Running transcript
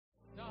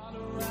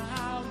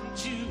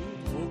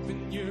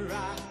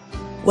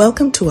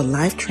Welcome to a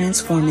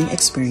life-transforming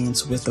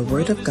experience with the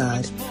Word of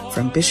God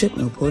from Bishop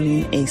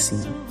Napoleon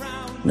Essien.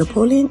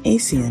 Napoleon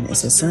Essien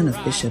is the son of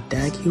Bishop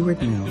Dag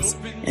Heward-Mills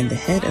and the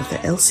head of the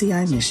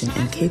LCI mission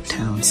in Cape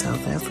Town,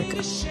 South Africa.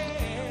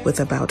 With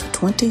about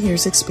 20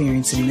 years'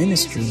 experience in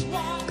ministry,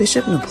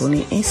 Bishop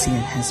Napoleon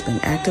Essien has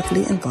been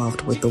actively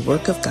involved with the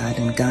work of God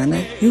in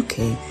Ghana,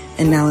 UK,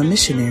 and now a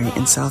missionary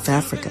in South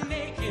Africa.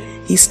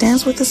 He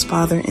stands with his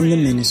father in the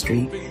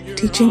ministry,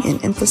 teaching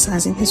and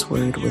emphasizing his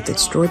word with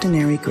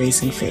extraordinary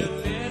grace and faith.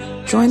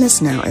 Join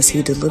us now as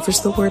he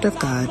delivers the word of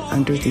God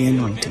under the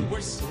anointing.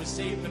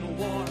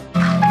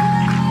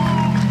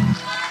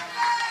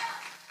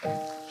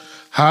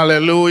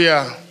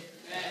 Hallelujah.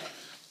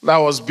 That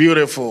was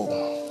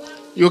beautiful.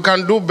 You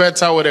can do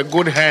better with a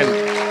good hand.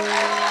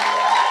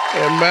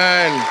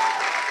 Amen.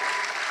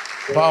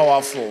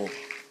 Powerful.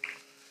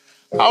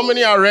 How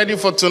many are ready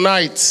for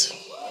tonight?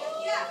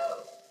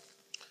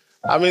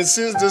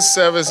 Since this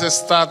service has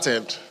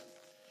started,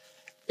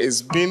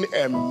 it's been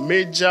a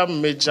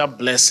major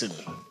blessing.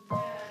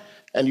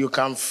 And you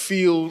can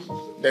feel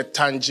the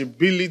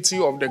tangibility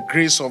of the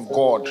grace of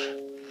God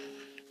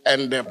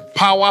and the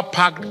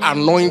power-packed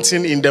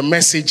anointing in the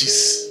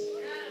messages.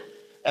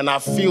 And I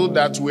feel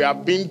that we are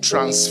being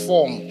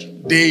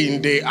transformed day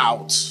in, day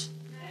out.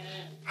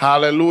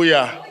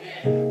 Hallelujah.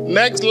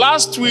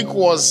 Last week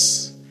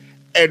was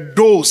a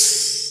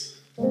dose.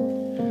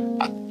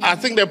 I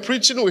think the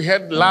preaching we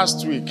had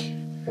last week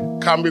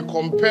can be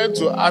compared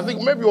to,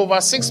 maybe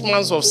over 6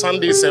 months of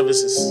Sunday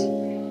services.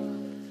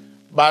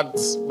 But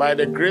by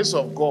the grace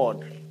of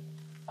God,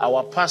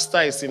 our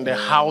pastor is in the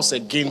house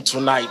again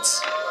tonight.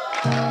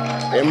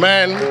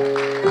 Amen.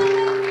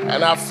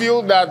 And I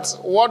feel that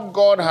what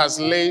God has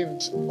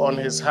laid on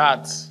his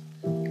heart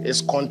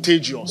is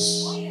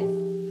contagious.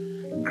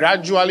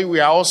 Gradually, we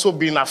are also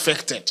being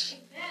affected.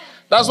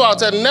 That's why I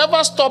said,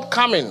 never stop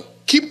coming.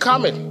 Keep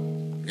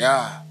coming.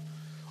 Yeah.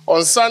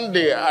 On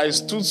Sunday, I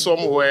stood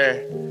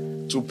somewhere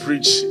to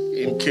preach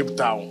in Cape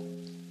Town.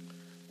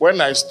 When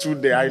I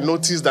stood there, I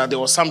noticed that there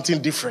was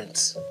something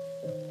different.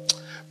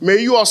 May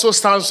you also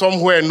stand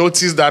somewhere and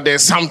notice that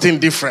there's something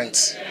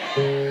different.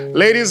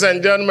 Ladies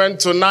and gentlemen,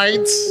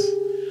 tonight,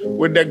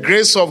 with the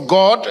grace of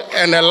God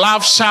and a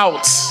loud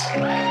shout,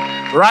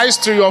 rise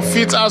to your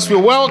feet as we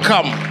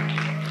welcome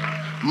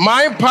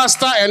my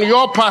pastor and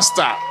your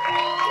pastor,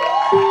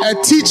 a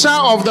teacher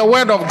of the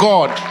Word of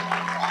God,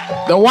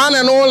 the one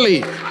and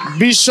only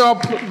Bishop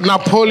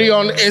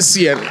Napoleon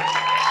Essien.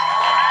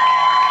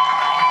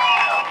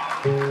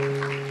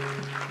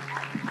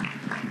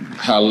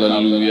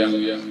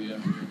 Hallelujah.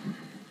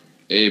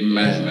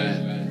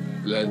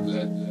 Amen. Let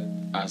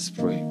us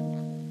pray.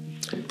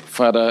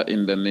 Father,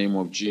 in the name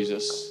of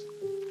Jesus,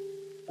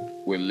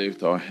 we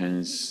lift our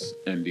hands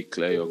and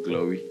declare your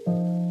glory.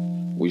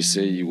 We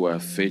say you are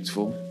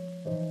faithful.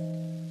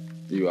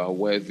 You are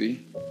worthy.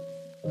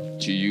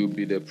 To you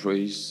be the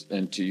praise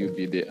and to you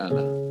be the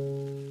honor.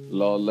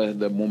 Lord, let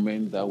the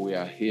moment that we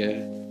are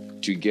here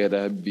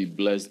together be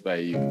blessed by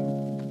you.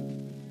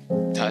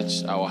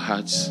 Touch our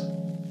hearts.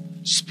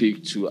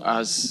 Speak to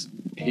us.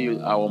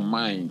 Heal our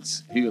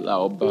minds. Heal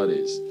our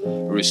bodies.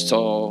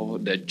 Restore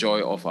the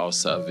joy of our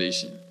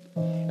salvation.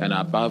 And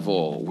above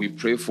all, we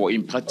pray for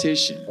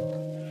impartation.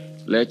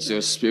 Let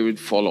your spirit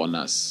fall on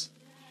us.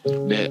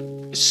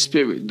 The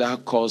spirit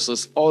that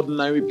causes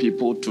ordinary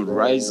people to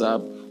rise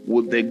up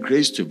with the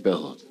grace to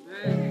build.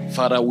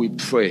 Father, we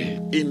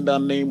pray in the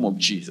name of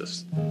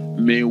Jesus.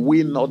 May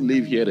we not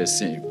leave here the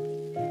same.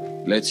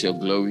 Let your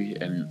glory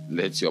and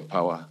let your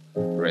power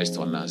rest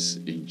on us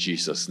in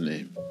Jesus'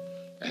 name.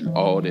 And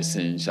all the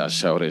saints shall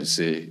shout and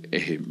say,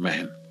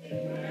 Amen.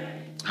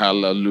 Amen.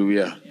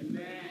 Hallelujah.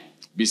 Amen.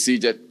 Be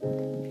seated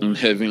in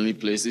heavenly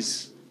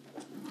places.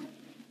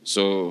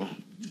 So,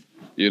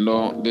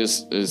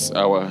 this is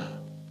our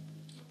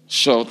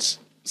short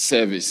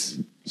service.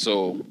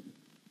 So,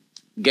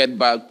 get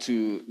back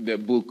to the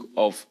book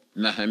of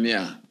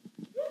Nehemiah.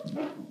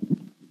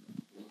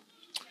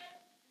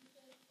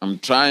 I'm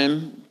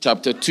trying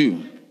chapter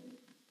 2.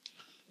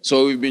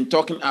 So we've been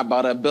talking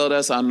about a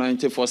builder's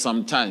anointing for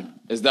some time.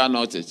 Is that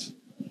not it?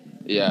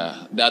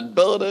 Yeah. That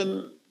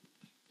building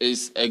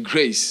is a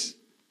grace.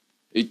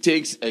 It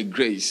takes a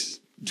grace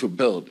to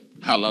build.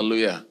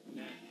 Hallelujah.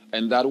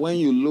 And that when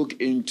you look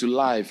into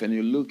life and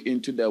you look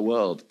into the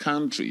world,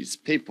 countries,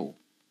 people,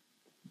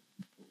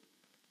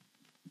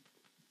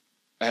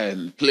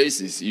 and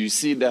places, you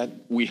see that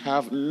we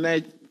have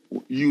net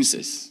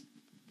users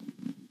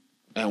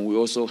and we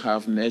also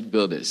have net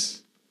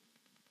builders.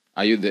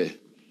 Are you there?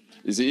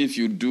 You see, if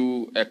you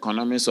do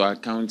economics or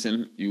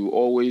accounting, you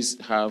always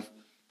have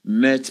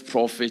net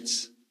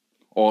profits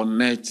or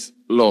net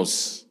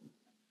loss,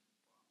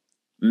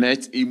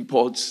 net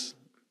imports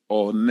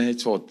or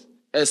net what?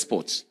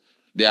 Exports.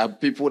 There are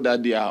people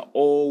that they are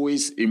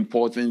always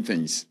importing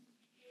things.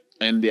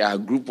 And there are a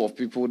group of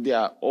people, they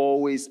are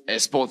always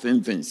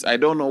exporting things. I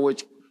don't know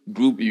which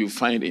group you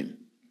find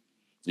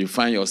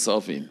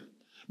yourself in.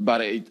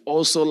 But it's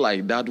also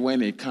like that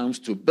when it comes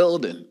to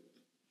building.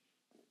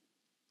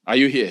 Are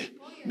you here?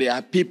 There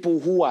are people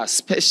who are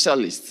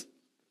specialists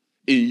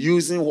in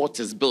using what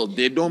is built.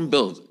 They don't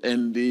build,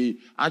 and they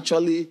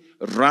actually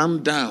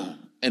run down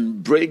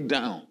and break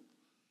down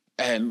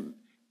and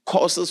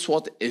causes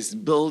what is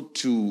built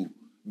to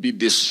be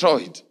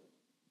destroyed.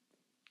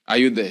 Are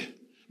you there?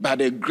 But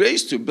the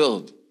grace to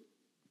build,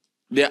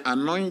 the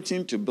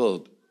anointing to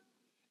build,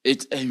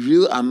 it's a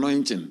real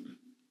anointing.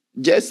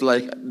 Just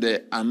like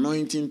the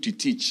anointing to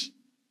teach.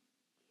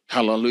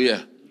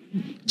 Hallelujah.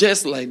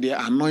 Just like the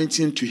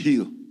anointing to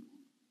heal.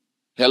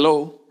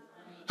 Hello?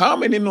 How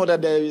many know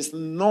that there is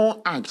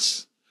no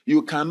act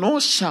you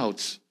cannot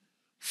shout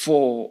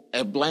for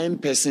a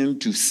blind person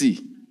to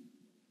see?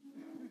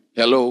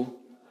 Hello?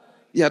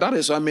 Yeah, that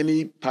is why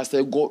many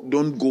pastors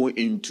don't go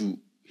into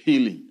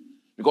healing.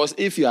 Because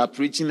if you are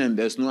preaching and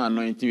there's no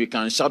anointing, you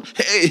can shout,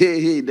 hey,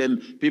 hey, hey, then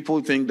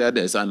people think that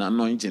there's an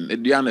anointing.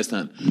 Do you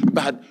understand?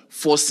 But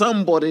for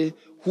somebody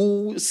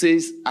who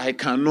says, I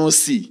cannot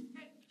see,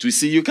 to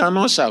see, you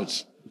cannot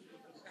shout.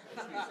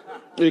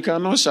 You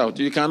cannot shout.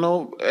 You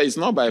cannot, it's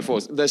not by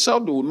force. The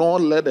shout will not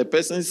let the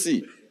person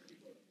see.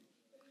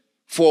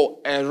 For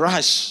a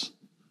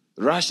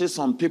rushes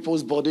on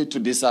people's body to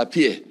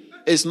disappear,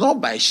 it's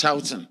not by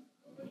shouting.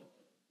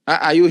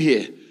 Are you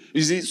here?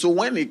 You see, so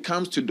when it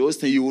comes to those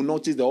things, you will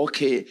notice that,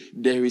 okay,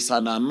 there is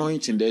an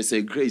anointing, there's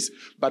a grace.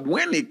 But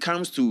when it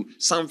comes to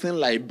something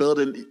like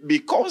building,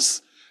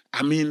 because,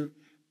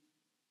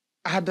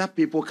 other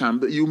people can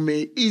build, you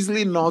may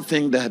easily not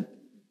think that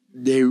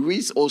there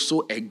is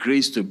also a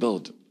grace to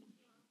build.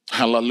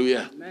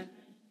 Hallelujah. Amen.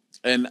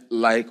 And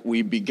like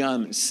we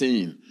began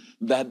saying,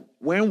 that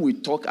when we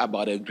talk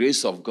about the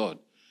grace of God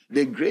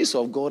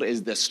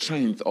is the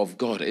strength of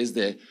God, is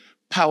the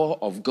power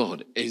of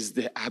God, is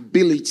the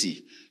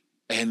ability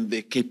and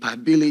the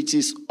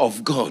capabilities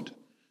of God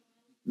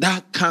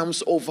that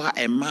comes over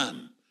a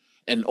man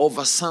and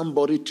over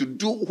somebody to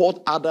do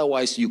what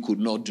otherwise you could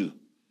not do.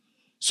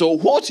 So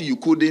what you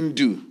couldn't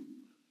do,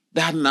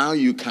 that now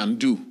you can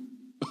do,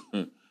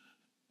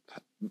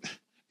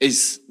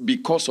 is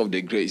because of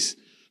the grace.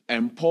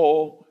 And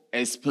Paul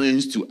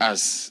explains to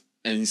us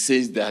and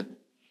says that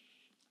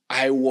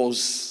I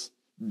was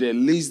the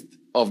least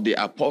of the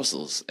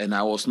apostles, and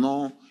I was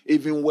not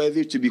even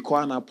worthy to be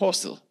called an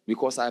apostle,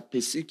 because I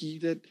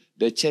persecuted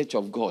the church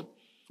of God.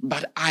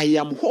 But I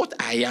am what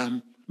I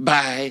am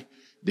by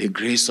the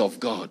grace of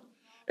God.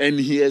 And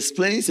he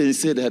explains and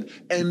said that,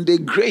 and the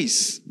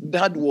grace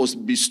that was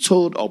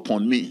bestowed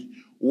upon me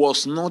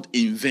was not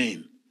in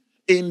vain,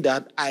 in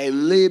that I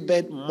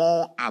labored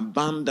more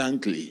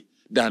abundantly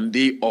than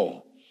they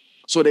all.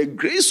 So the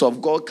grace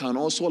of God can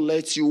also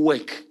let you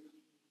work.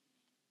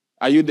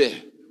 Are you there?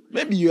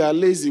 Maybe you are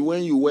lazy.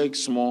 When you work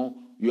small,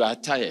 you are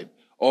tired,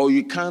 or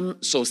you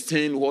can't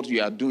sustain what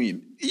you are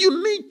doing.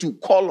 You need to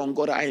call on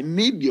God. I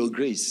need your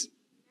grace.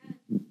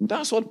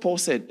 That's what Paul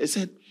said. He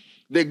said,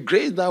 the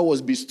grace that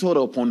was bestowed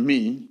upon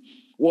me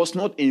was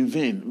not in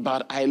vain,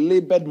 but I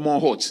labored more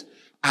what?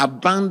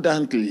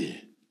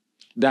 Abundantly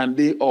than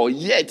they all.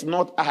 Yet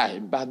not I,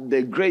 but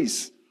the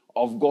grace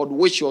of God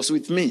which was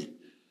with me.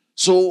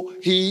 So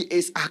he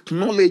is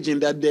acknowledging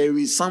that there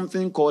is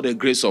something called the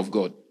grace of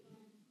God.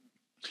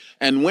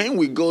 And when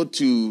we go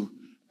to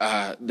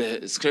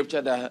the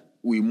scripture that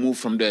we move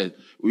from there,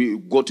 we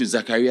go to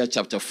Zechariah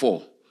chapter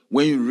 4.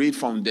 When you read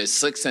from the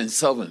 6 and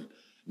 7,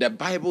 the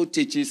Bible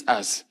teaches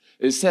us,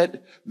 it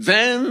said,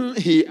 then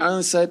he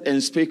answered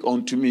and spake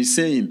unto me,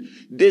 saying,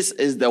 this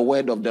is the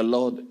word of the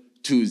Lord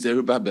to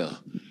Zerubbabel.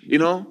 You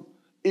know,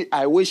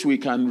 I wish we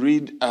can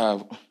read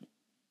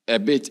a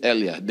bit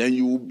earlier. Then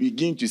you will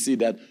begin to see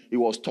that he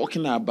was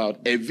talking about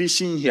a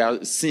vision he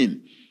had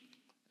seen,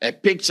 a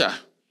picture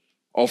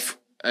of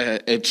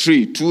a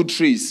tree, 2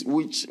 trees,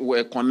 which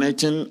were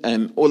connecting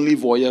and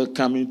olive oil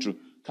coming through.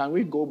 Can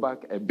we go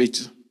back a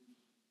bit?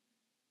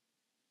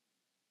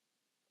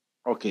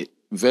 Okay,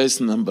 verse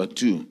number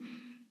 2.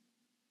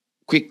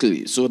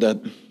 Quickly, so that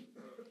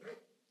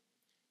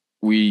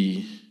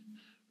we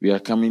are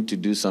coming to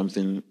do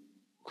something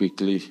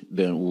quickly,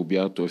 then we'll be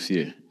out of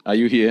here. Are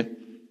you here?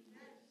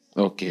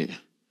 Okay.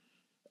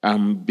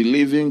 I'm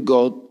believing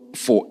God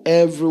for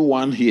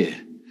everyone here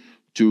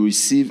to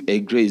receive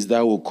a grace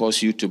that will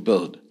cause you to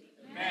build.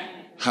 Amen.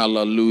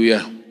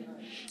 Hallelujah.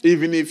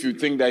 Even if you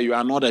think that you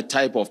are not a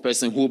type of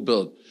person who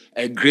build,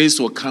 a grace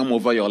will come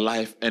over your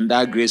life, and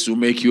that grace will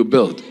make you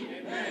build.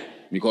 Amen.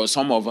 Because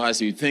some of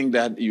us, you think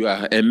that you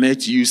are a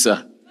net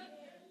user.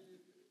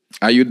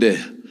 Are you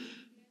there?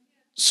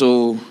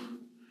 So,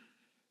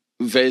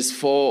 verse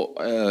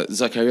 4,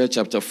 Zechariah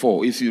chapter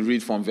 4, if you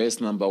read from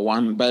verse number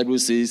 1, Bible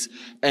says,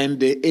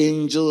 and the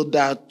angel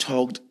that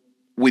talked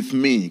with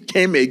me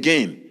came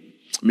again.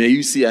 May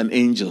you see an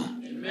angel.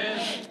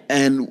 Amen.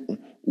 And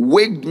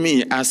waked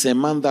me as a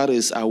man that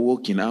is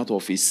awoken out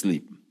of his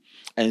sleep,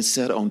 and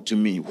said unto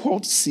me,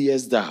 what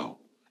seest thou?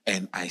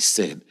 And I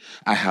said,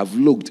 I have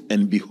looked,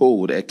 and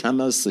behold, a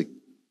candlestick,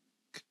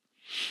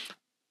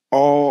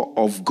 all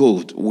of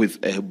gold,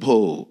 with a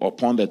bowl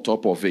upon the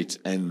top of it,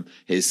 and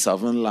his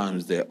 7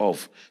 lamps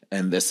thereof,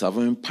 and the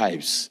 7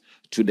 pipes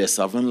to the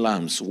 7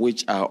 lamps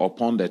which are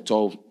upon the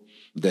top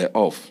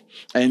thereof,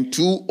 and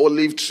 2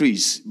 olive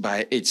trees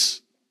by it.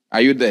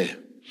 Are you there?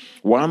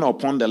 One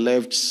upon the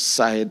left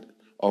side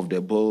of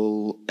the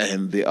bowl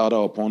and the other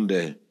upon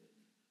the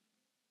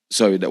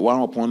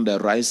one upon the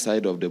right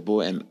side of the bowl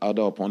and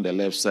other upon the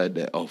left side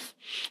thereof.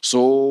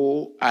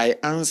 So I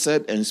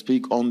answered and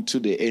speak unto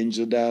the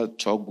angel that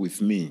talked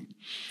with me,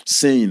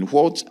 saying,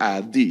 What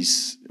are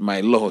these,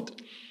 my Lord?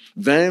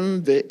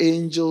 Then the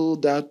angel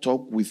that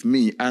talked with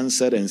me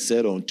answered and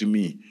said unto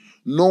me,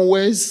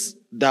 Knowest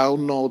thou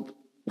not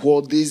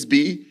what this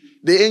be?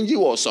 The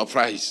angel was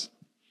surprised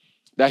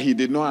that he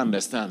did not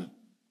understand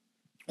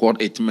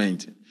what it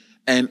meant.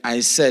 And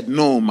I said,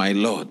 No, my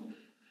Lord.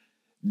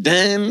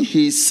 Then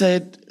he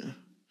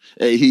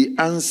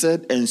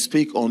answered and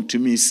spake unto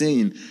me,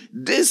 saying,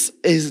 This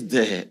is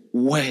the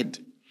word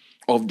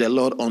of the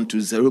Lord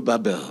unto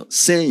Zerubbabel,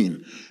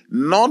 saying,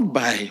 Not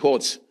by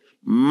what?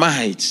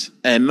 Might,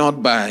 and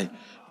not by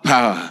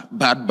power,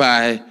 but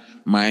by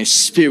my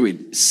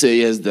spirit,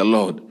 says the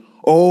Lord.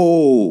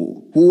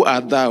 Oh, who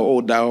art thou,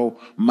 O thou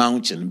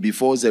mountain?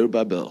 Before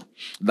Zerubbabel,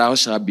 thou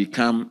shalt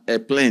become a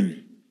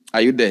plain.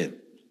 Are you there?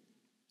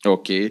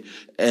 Okay.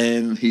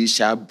 And he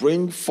shall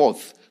bring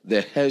forth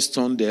the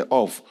headstone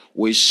thereof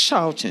with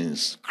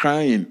shoutings,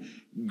 crying,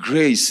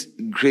 Grace,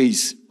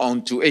 grace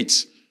unto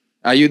it.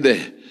 Are you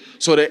there?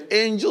 So the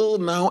angel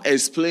now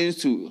explains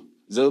to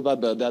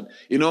Zerubbabel that,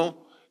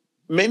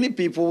 many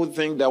people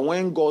think that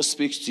when God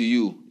speaks to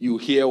you, you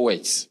hear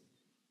words.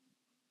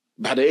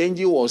 But the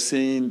angel was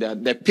saying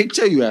that the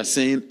picture you are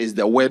saying is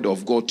the word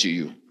of God to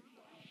you.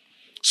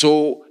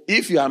 So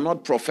if you are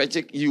not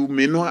prophetic, you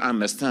may not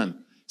understand.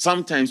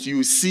 Sometimes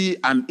you see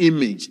an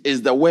image,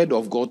 is the word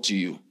of God to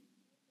you.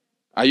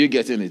 Are you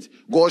getting it?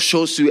 God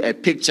shows you a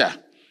picture.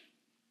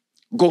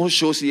 God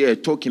shows you a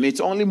token. It's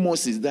only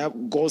Moses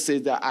that God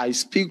says that I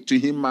speak to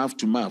him mouth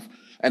to mouth.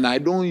 And I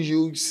don't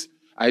use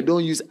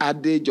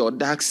adage or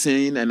dark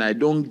saying, and I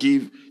don't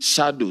give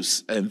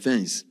shadows and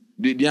things.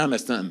 Do you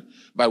understand?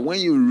 But when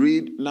you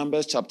read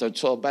Numbers chapter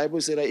 12,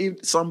 Bible says that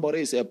if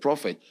somebody is a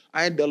prophet,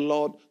 I, the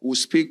Lord, will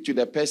speak to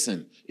the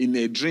person in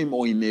a dream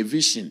or in a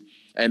vision.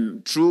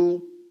 And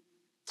through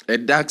a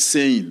dark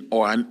saying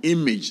or an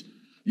image,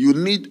 you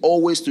need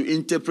always to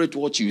interpret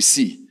what you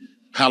see.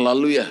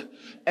 Hallelujah.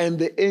 And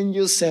the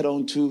angel said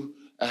unto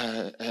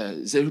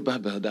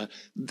Zerubbabel that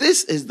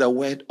this is the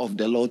word of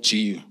the Lord to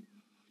you.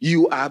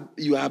 You are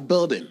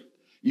building.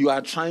 You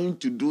are trying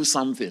to do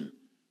something.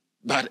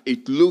 But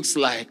it looks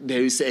like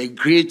there is a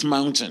great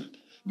mountain.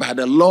 But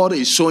the Lord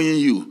is showing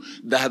you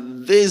that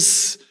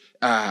this,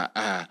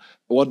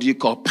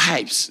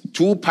 pipes,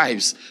 2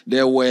 pipes,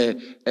 there were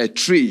a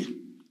tree.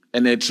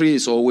 And a tree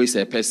is always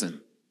a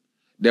person.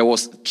 There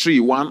was 3,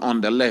 one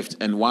on the left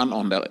and one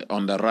on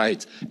the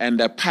right. And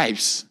the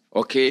pipes,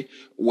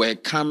 were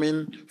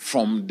coming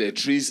from the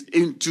trees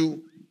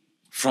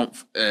from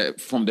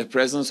the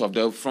presence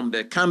of from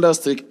the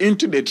candlestick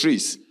into the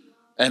trees.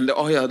 And the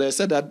oil, they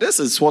said that this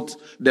is what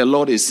the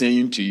Lord is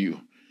saying to you.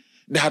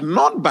 That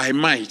not by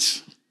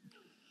might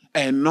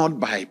and not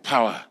by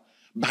power,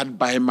 but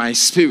by my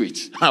spirit.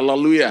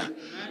 Hallelujah. Amen.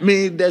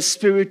 May the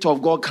spirit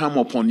of God come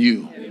upon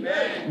you.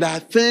 Amen.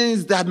 That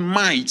things that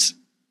might,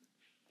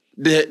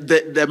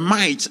 the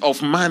might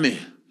of money,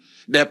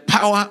 the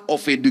power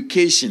of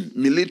education,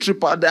 military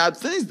power, there are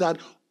things that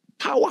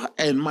power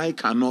and might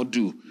cannot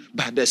do.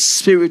 But the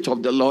spirit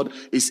of the Lord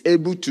is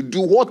able to do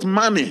what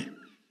money,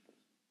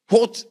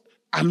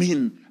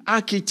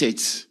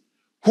 architects,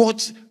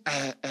 what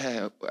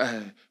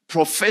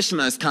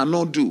professionals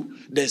cannot do.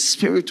 The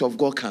Spirit of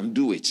God can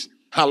do it.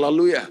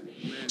 Hallelujah.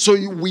 Amen. So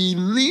we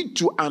need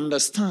to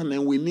understand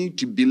and we need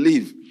to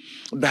believe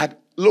that,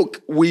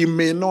 look, we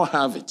may not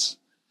have it.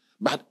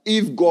 But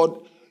if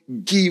God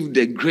give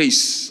the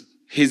grace,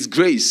 his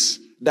grace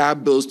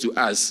that builds to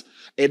us,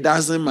 it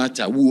doesn't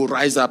matter. We will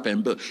rise up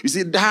and build. You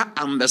see, that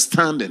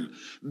understanding,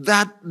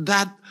 that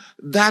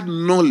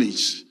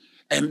knowledge,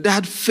 and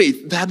that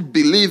faith, that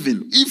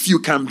believing, if you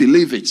can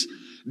believe it,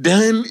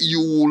 then you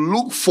will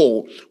look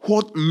for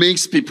what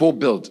makes people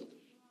build.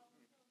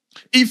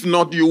 If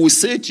not, you will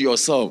say to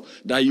yourself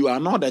that you are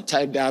not the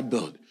type that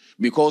build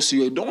because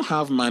you don't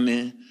have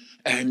money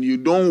and you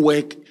don't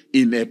work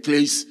in a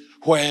place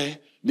where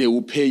they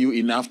will pay you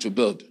enough to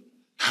build.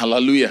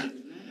 Hallelujah.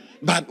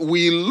 But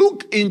we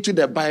look into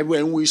the Bible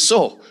and we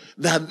saw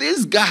that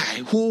this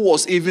guy who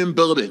was even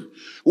building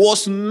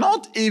was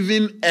not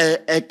even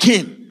a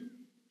king.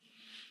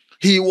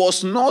 He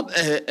was not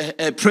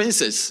a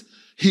princess.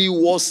 He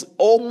was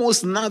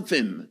almost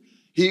nothing.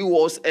 He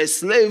was a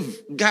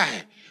slave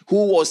guy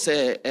who was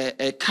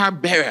a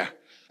cupbearer.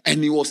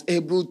 And he was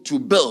able to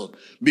build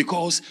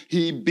because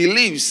he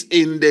believes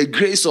in the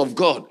grace of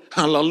God.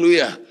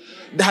 Hallelujah.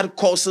 That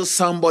causes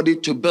somebody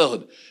to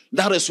build.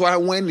 That is why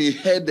when he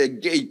heard the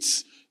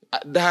gates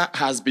that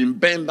has been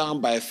burned down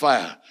by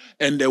fire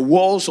and the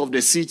walls of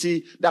the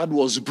city that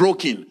was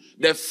broken,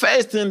 the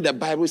first thing the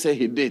Bible said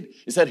he did,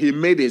 he said he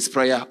made his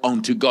prayer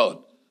unto God.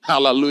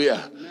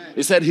 Hallelujah. Amen.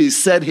 He said he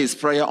said his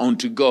prayer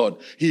unto God.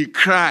 He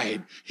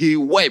cried, he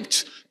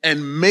wept,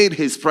 and made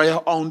his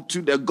prayer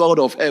unto the God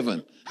of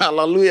heaven.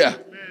 Hallelujah.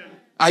 Amen.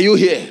 Are you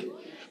here?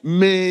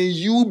 May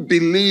you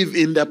believe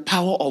in the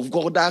power of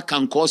God that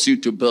can cause you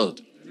to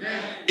build.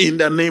 Amen. In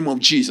the name of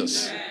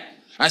Jesus. Amen.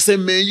 I say,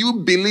 may you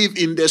believe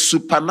in the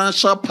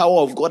supernatural power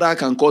of God that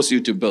can cause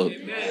you to build.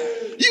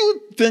 Amen.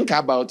 You think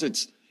about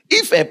it.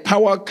 If a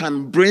power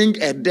can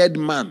bring a dead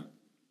man,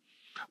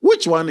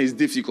 which one is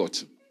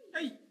difficult?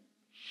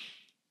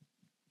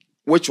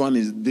 Which one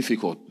is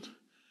difficult?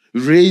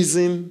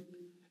 Raising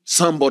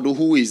somebody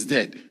who is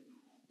dead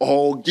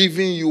or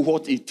giving you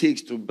what it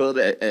takes to build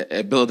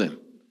a building?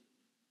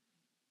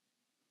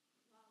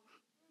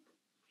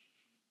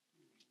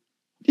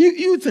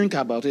 You think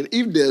about it.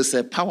 If there's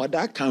a power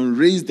that can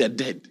raise the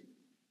dead,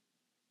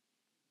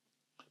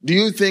 do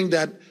you think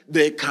that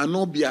there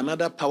cannot be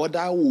another power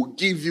that will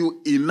give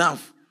you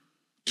enough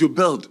to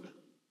build?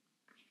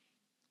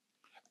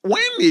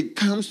 When it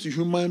comes to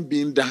human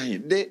being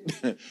dying,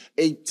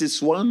 it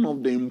is one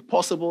of the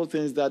impossible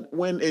things that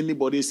when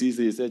anybody sees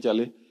it, they say,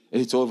 Charlie,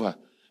 it's over.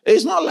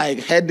 It's not like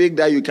headache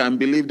that you can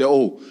believe that,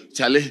 oh,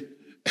 Charlie,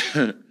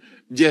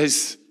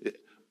 just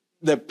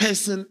the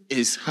person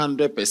is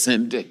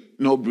 100% dead,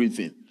 no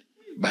breathing.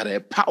 But a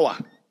power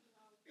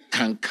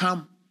can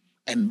come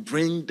and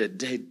bring the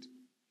dead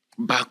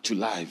back to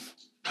life.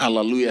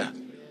 Hallelujah.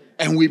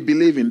 And we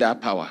believe in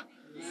that power.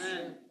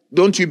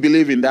 Don't you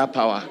believe in that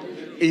power?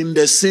 In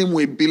the same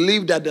way,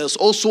 believe that there's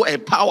also a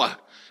power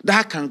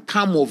that can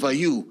come over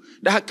you,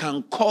 that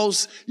can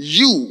cause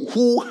you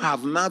who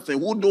have nothing,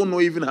 who don't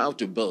know even how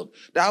to build.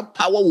 That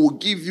power will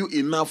give you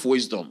enough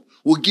wisdom,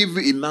 will give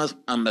you enough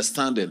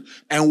understanding,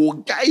 and will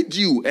guide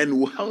you and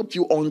will help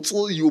you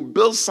until you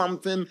build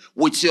something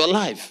with your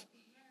life.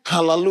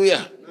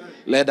 Hallelujah. Amen.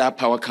 Let that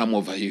power come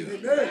over you.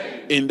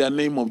 Amen. In the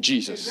name of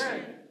Jesus.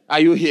 Amen.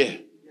 Are you here?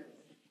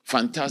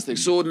 Fantastic.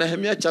 So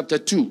Nehemiah chapter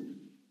 2.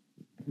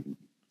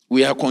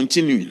 We are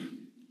continuing.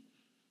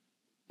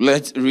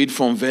 Let's read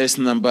from verse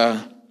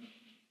number...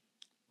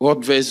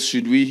 What verse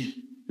should we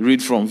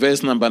read from?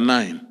 Verse number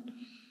 9.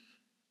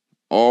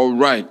 All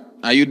right.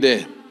 Are you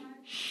there?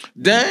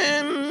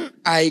 Then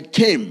I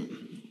came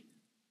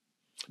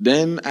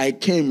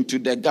to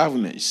the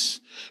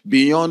governors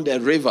beyond the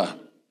river.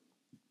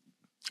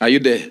 Are you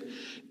there?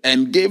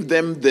 And gave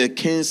them the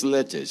king's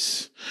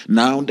letters.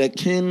 Now the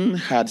king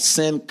had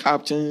sent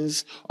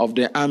captains of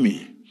the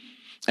army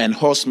and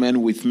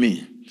horsemen with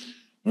me.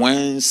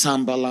 When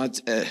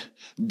Sanballat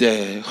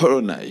the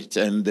Horonite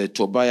and the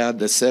Tobiah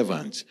the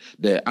servant,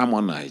 the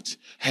Ammonite,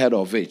 heard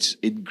of it,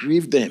 it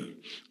grieved them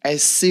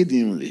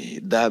exceedingly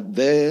that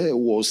there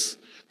was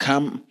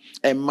come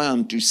a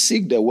man to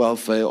seek the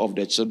welfare of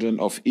the children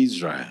of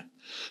Israel.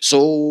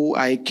 So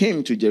I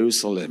came to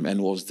Jerusalem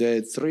and was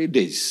there 3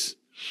 days.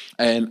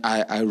 And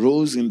I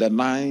rose in the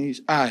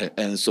night, I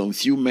and some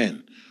few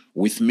men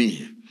with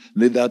me.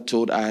 Neither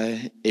told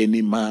I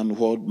any man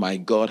what my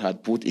God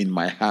had put in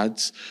my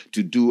heart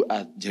to do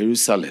at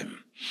Jerusalem.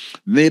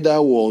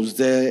 Neither was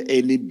there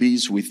any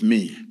beast with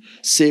me,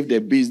 save the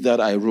beast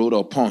that I rode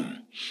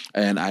upon.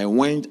 And I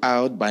went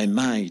out by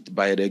night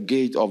by the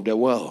gate of the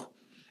well,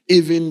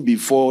 even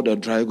before the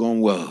dragon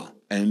well,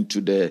 and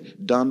to the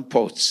dung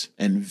pots,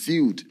 and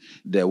viewed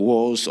the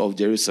walls of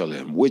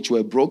Jerusalem, which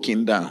were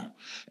broken down,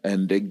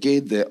 and the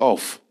gate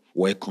thereof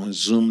were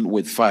consumed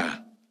with fire.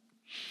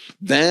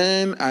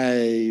 Then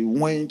I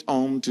went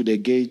on to the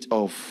gate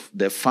of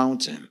the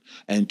fountain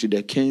and to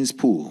the king's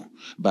pool,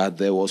 but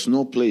there was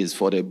no place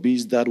for the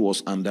beast that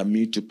was under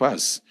me to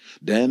pass.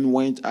 Then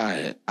went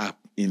I up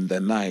in the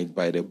night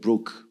by the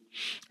brook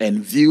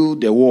and viewed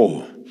the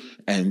wall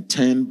and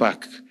turned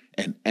back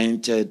and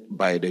entered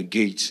by the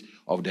gate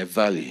of the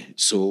valley.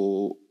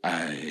 So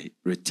I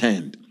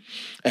returned.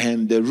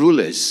 And the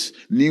rulers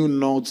knew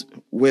not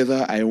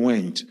whither I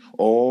went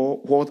or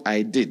what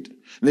I did.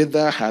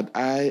 Neither had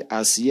I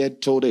as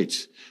yet told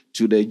it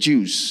to the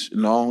Jews,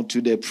 nor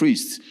to the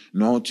priests,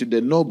 nor to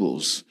the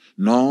nobles,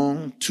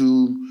 nor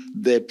to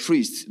the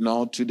priests,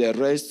 nor to the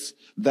rest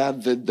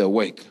that did the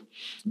work.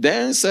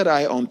 Then said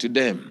I unto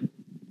them,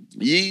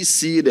 Ye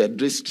see the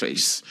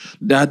distress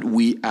that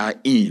we are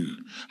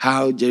in,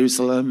 how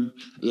Jerusalem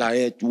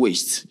lieth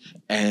waste,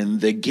 and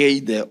the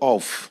gate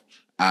thereof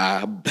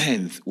are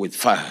burnt with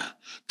fire.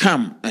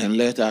 Come and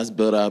let us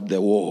build up the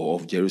wall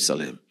of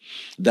Jerusalem,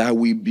 that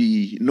we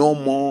be no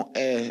more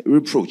a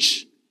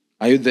reproach.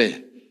 Are you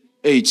there?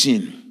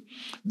 18.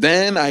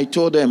 Then I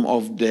told them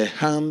of the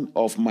hand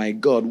of my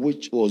God,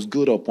 which was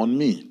good upon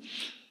me,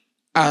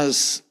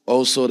 as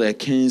also the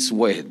king's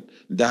word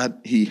that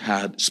he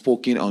had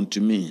spoken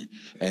unto me.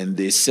 And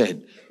they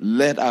said,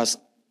 Let us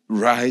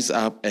rise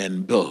up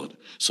and build.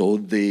 So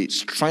they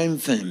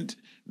strengthened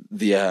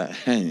their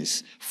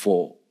hands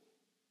for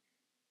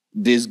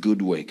this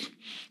good work.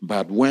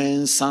 But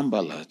when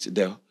Sanballat,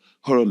 the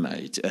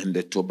Horonite, and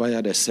the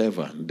Tobiah the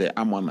servant, the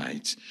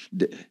Ammonite,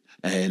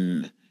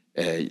 and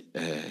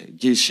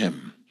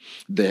Geshem,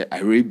 the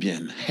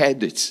Arabian,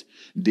 heard it,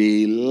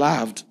 they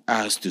laughed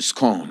us to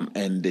scorn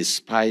and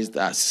despised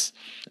us,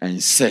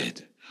 and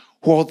said,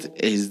 What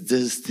is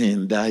this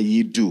thing that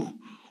ye do?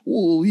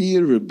 Will ye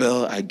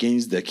rebel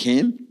against the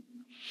king?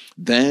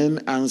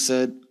 Then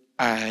answered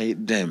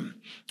eyed them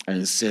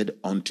and said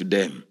unto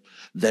them,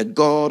 the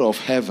God of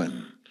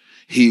heaven,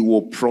 he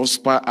will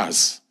prosper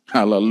us.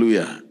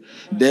 Hallelujah.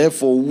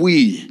 Therefore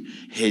we,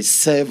 his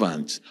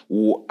servants,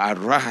 will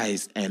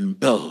arise and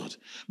build.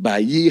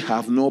 But ye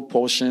have no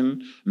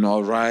portion,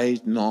 nor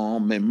right, nor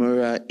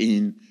memorial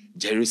in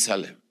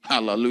Jerusalem.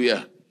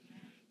 Hallelujah.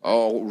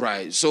 All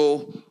right.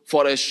 So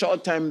for a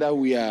short time that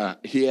we are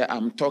here,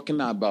 I'm talking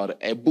about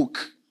a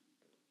book.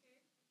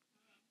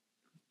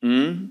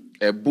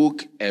 A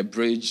book, a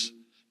bridge,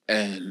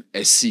 and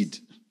a seed.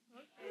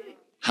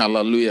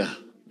 Hallelujah.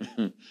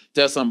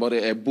 Tell somebody,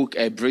 a book,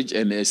 a bridge,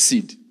 and a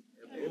seed.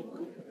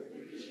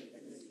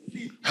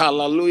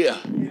 Hallelujah.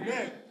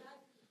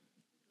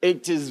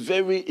 It is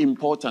very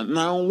important.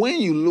 Now, when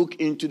you look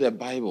into the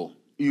Bible,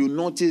 you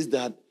notice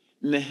that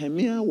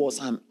Nehemiah was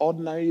an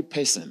ordinary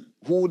person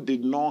who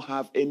did not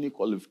have any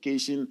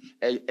qualification,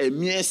 a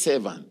mere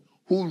servant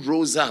who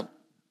rose up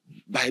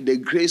by the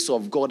grace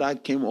of God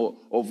that came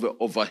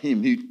over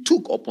him. He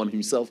took upon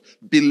himself,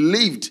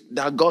 believed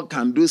that God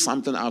can do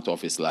something out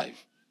of his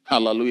life.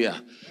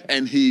 Hallelujah.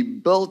 And he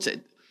built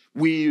it.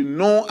 We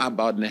know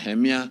about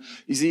Nehemiah.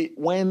 You see,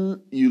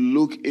 when you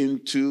look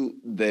into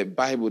the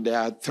Bible, there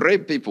are three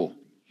people.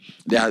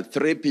 There are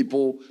three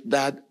people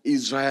that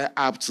Israel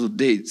up to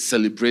date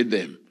celebrate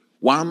them.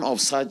 One of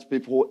such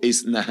people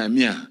is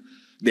Nehemiah.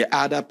 The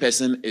other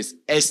person is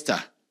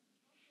Esther.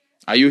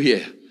 Are you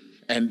here?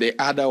 And the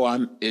other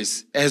one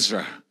is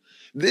Ezra.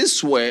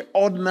 These were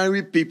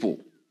ordinary people.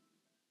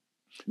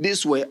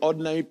 These were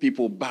ordinary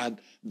people, but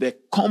the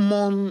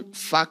common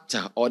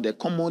factor or the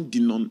common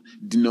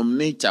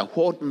denominator,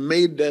 what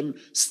made them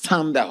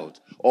stand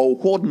out or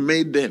what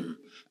made them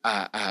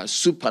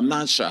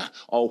supernatural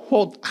or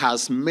what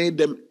has made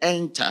them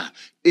enter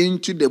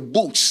into the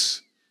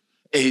books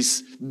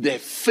is the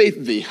faith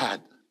they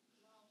had.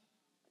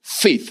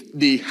 Faith.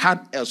 They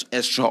had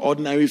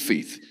extraordinary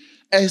faith.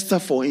 Esther,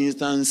 for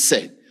instance,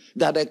 said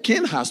that the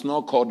king has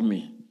not called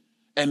me,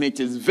 and it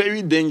is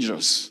very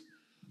dangerous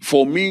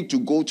for me to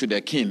go to the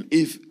king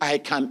if I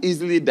can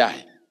easily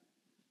die.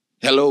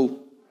 Hello?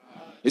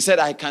 He said,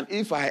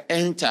 if I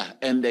enter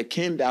and the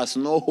king does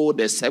not hold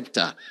the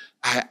scepter,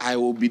 I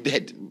will be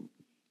dead.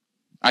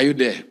 Are you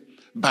there?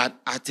 But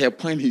at a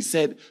point he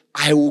said,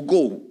 I will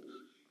go.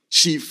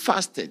 She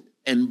fasted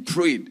and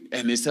prayed,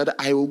 and he said,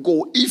 I will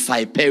go. If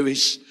I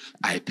perish,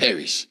 I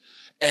perish.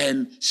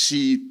 And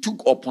she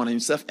took upon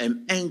himself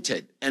and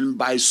entered, and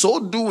by so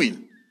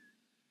doing,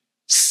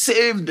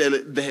 saved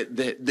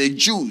the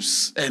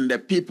Jews and the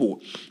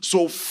people.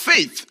 So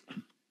faith,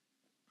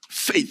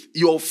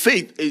 your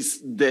faith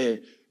is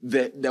the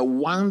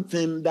one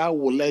thing that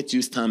will let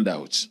you stand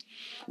out.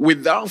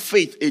 Without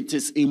faith, it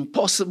is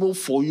impossible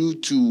for you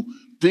to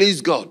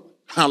please God.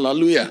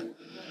 Hallelujah.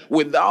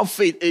 Without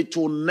faith, it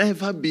will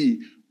never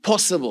be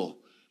possible.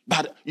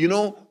 But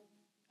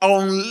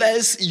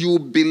unless you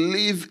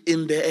believe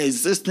in the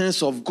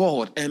existence of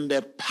God and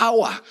the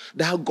power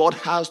that God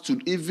has to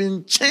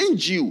even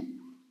change you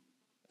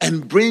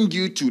and bring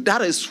you to,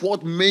 that is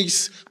what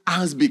makes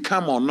us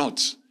become or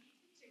not.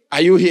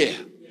 Are you here?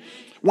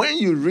 When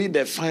you read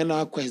the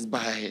Final Quest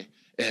by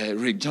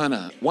Rick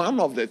Joyner, one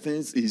of the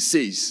things he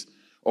says,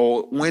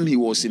 or when he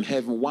was in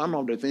heaven, one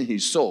of the things he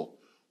saw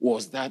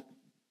was that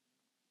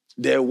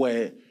there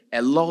were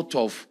a lot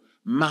of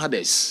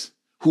mothers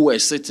who were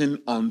sitting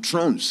on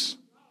thrones.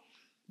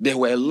 There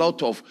were a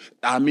lot of,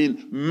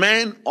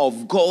 men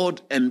of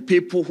God and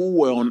people who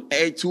were on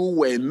earth who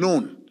were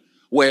known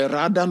were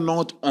rather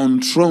not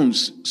on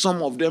thrones.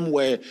 Some of them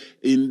were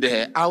in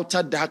the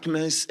outer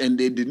darkness and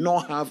they did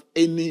not have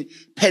any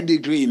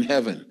pedigree in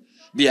heaven.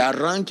 Their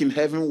rank in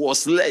heaven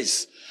was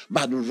less,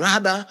 but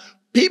rather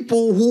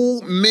people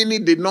who many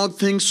did not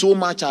think so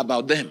much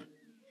about them.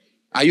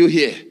 Are you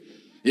here?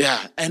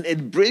 Yeah, and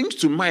it brings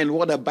to mind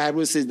what the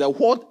Bible says, that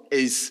what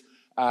is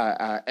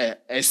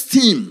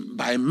esteemed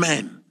by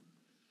men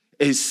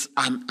is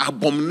an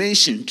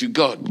abomination to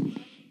God.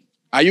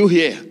 Are you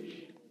here?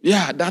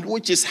 Yeah, that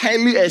which is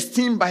highly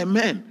esteemed by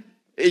men,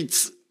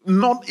 it's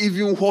not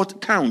even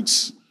what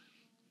counts.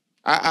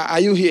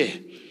 Are you here?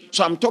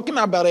 So I'm talking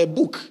about a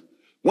book.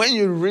 When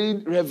you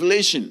read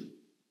Revelation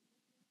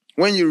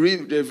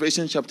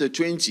chapter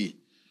 20,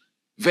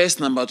 verse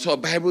number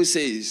 12, Bible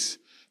says,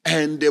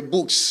 and the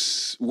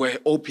books were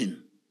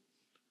open.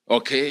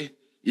 Okay?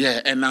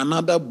 Yeah, and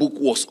another book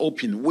was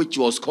open, which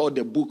was called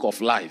the book of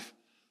life.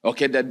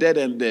 Okay, the dead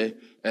and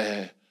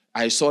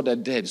I saw the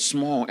dead,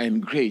 small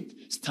and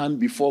great, stand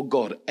before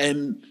God.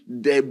 And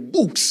the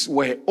books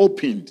were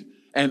opened,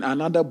 and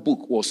another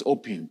book was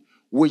opened,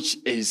 which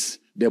is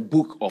the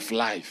book of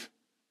life.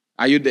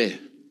 Are you there?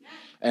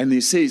 And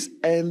he says,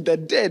 and the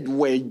dead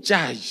were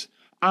judged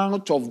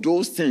out of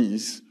those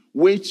things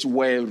which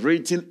were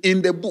written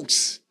in the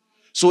books.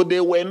 So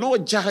they were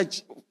not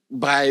judged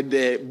by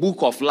the book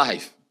of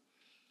life.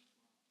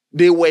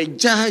 They were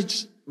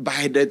judged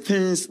by the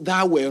things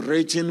that were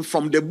written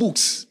from the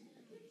books.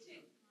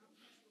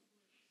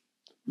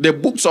 The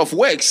books of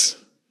works.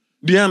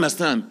 Do you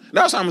understand?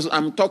 That's what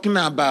I'm talking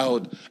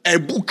about. A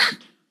book.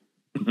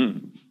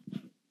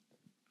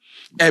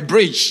 a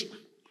bridge,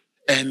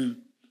 and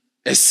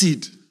a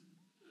seed.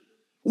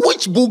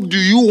 Which book do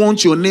you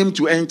want your name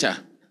to enter?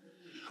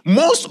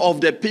 Most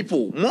of the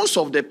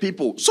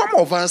people, some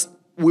of us,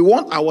 we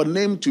want our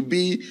name to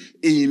be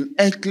in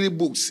earthly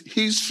books,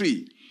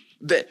 history.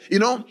 When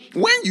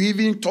you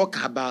even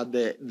talk about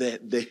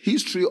the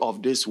history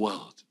of this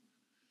world,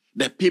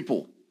 the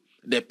people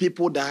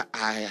that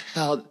I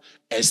held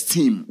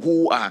esteem,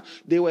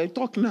 they were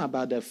talking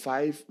about the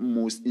 5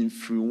 most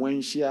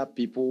influential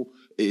people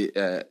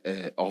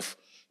of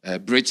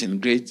Britain,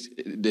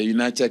 the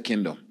United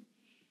Kingdom.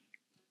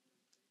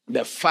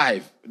 The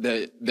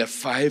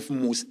five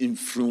most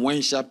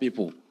influential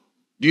people.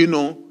 Do you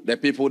know the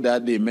people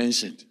that they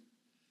mentioned?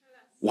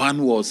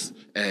 One was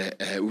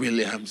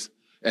Williams,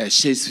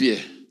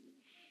 Shakespeare.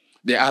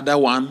 The other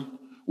one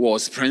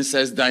was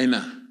Princess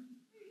Diana.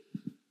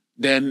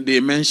 Then they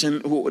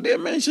mentioned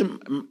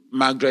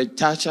Margaret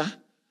Thatcher.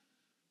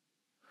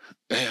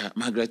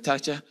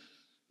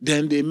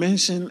 Then they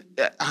mentioned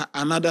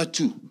another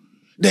 2.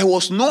 There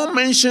was no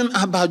mention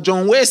about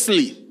John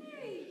Wesley.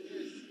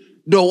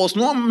 There was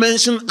no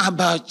mention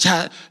about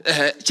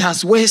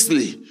Charles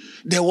Wesley.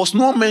 There was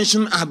no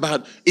mention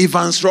about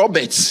Evans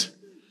Roberts.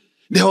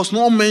 There was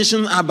no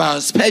mention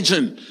about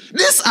Spurgeon.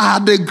 These are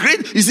the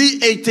great, you see,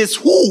 it is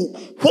who?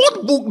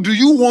 What book do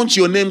you want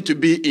your name to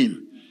be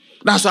in?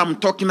 That's what I'm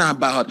talking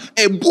about.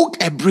 A book,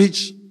 a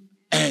bridge,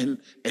 and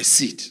a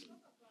seed.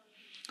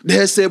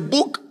 There's a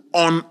book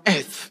on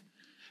earth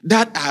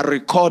that are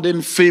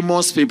recording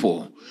famous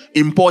people,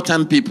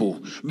 important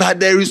people.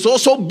 But there is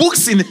also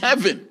books in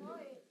heaven.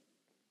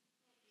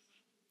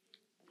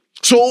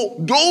 So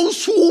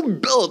those who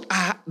build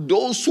are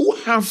those who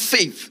have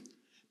faith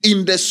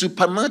in the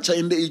supernatural,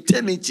 in the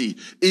eternity,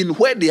 in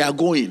where they are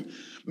going.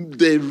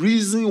 The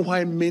reason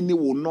why many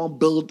will not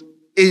build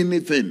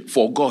anything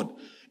for God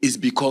is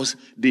because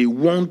they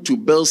want to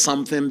build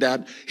something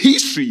that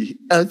history,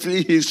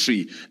 earthly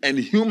history, and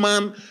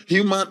human,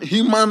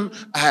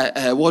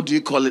 what do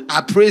you call it,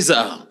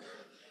 appraisal,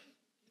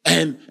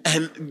 and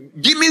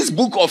Guinness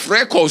Book of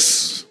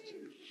Records.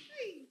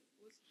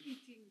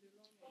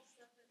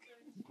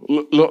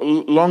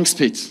 Long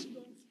spit.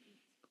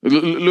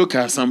 Look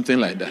at something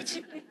like that.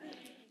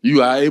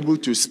 You are able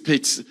to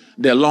spit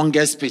the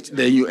longest spit,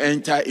 then you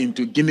enter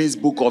into Guinness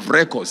Book of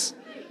Records.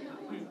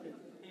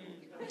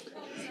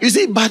 You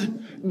see, but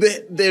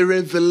the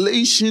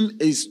revelation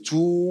is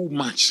too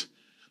much.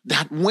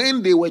 That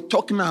when they were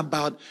talking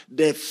about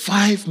the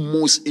 5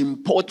 most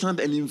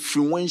important and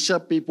influential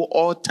people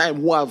all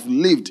time who have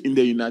lived in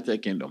the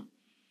United Kingdom,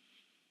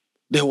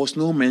 there was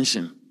no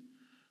mention.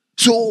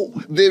 So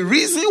the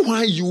reason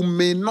why you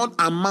may not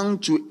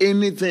amount to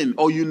anything,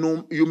 or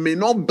you may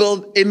not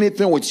build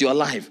anything with your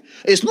life,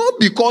 it's not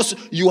because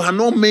you are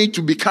not made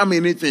to become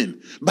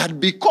anything, but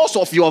because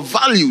of your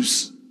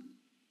values.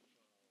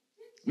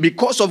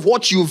 Because of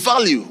what you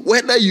value,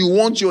 whether you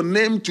want your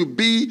name to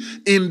be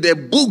in the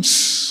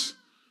books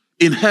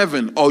in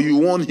heaven or you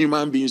want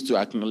human beings to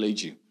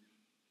acknowledge you.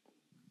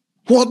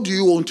 What do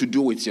you want to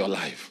do with your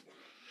life?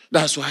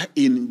 That's why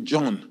in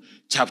John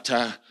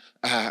chapter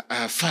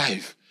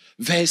 5,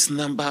 verse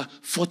number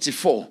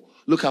 44,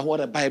 look at what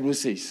the Bible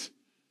says.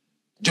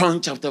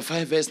 John chapter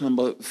 5, verse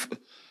number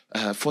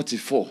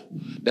 44.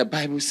 The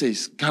Bible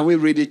says, can we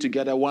read it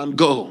together? One,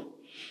 go.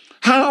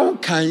 How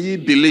can ye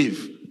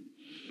believe?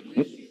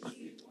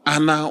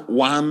 Honor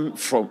one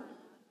from,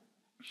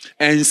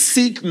 and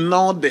seek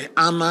not the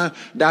honor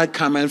that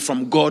cometh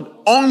from God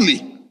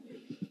only.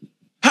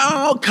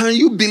 How can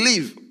you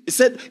believe? He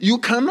said, you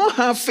cannot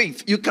have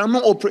faith. You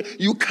cannot operate.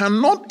 You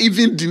cannot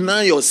even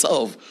deny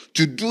yourself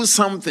to do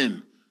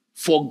something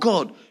for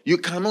God. You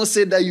cannot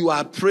say that you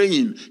are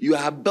praying. You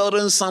are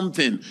building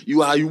something.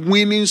 You are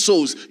winning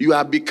souls. You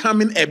are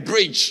becoming a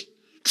bridge.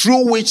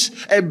 Through which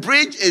a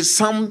bridge is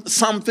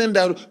something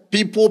that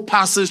people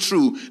passes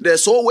through.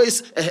 There's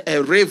always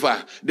a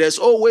river. There's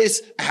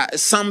always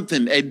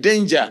something, a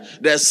danger.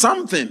 There's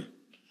something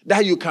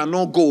that you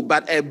cannot go.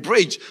 But a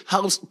bridge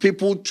helps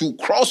people to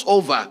cross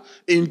over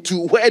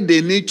into where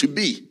they need to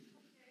be.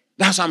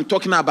 That's what I'm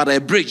talking about,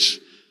 a bridge.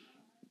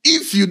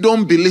 If you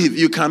don't believe,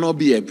 you cannot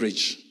be a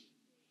bridge.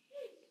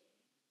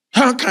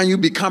 How can you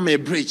become a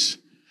bridge?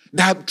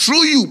 That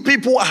through you,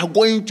 people are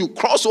going to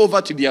cross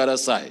over to the other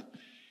side.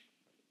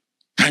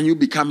 Can you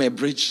become a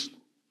bridge?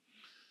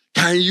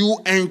 Can you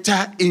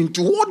enter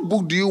into what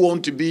book do you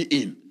want to be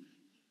in?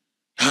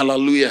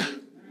 Hallelujah.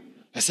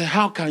 I said,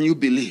 how can you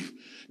believe?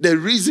 The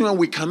reason why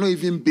we cannot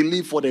even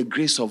believe for the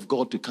grace of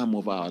God to come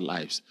over our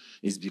lives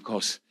is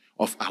because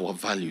of our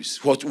values,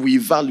 what we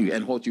value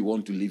and what we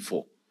want to live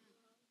for.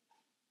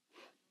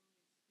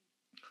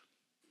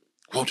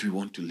 What we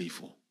want to live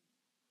for.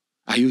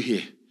 Are you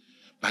here?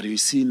 But you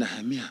see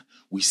Nehemiah,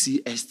 we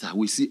see Esther,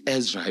 we see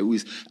Ezra.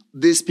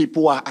 These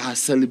people are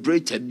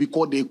celebrated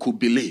because they could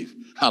believe.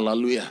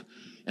 Hallelujah.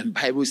 And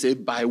Bible says,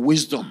 by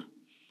wisdom,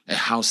 a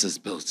house is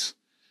built.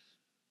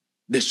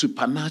 The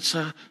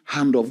supernatural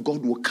hand of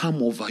God will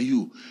come over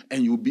you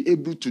and you'll be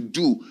able to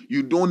do.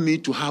 You don't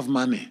need to have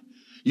money.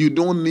 You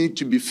don't need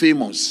to be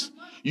famous.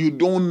 You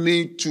don't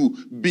need to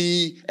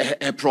be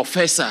a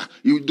professor.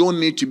 You don't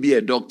need to be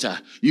a doctor.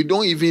 You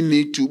don't even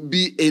need to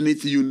be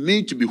anything. You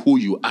need to be who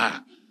you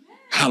are.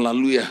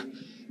 Hallelujah.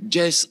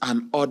 Just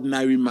an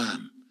ordinary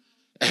man,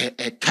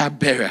 a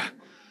cupbearer,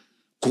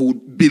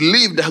 could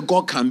believe that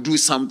God can do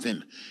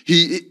something.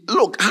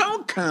 Look,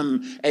 how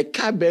can a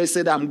cupbearer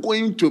say that I'm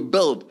going to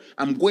build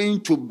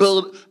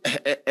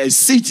a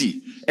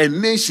city, a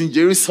nation,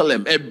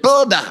 Jerusalem, a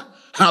builder?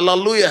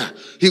 Hallelujah.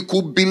 He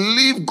could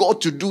believe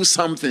God to do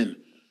something.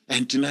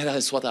 And tonight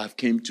that's what I've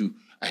came to.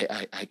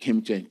 I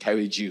came to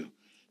encourage you.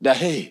 That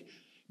hey,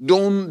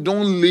 don't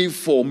live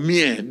for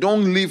me.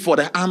 Don't live for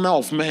the honor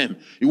of men.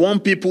 You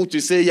want people to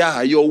say,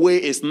 yeah, your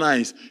way is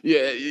nice.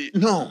 Yeah,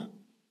 no.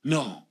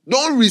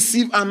 Don't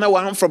receive honor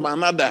one from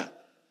another.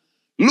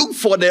 Look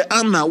for the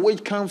honor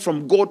which comes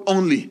from God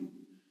only.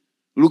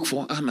 Look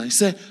for honor. He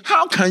said,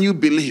 how can you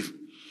believe?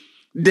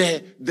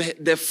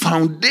 The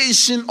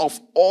foundation of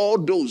all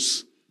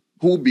those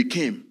who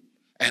became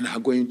and are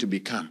going to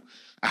become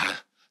are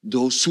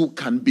those who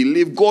can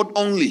believe God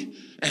only.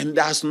 And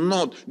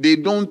they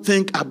don't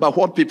think about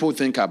what people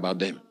think about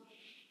them.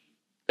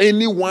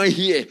 Anyone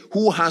here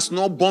who has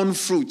not borne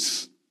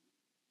fruits,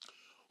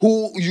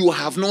 who you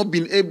have not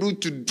been able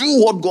to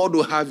do what God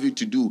will have you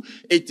to do,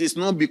 it is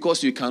not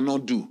because you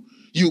cannot do.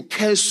 You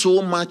care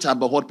so much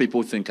about what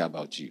people think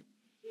about you.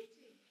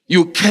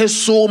 You care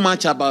so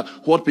much about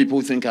what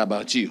people think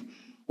about you.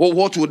 Well,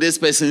 what will this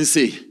person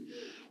say?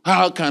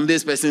 How can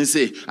this person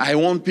say, I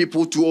want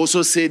people to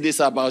also say this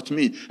about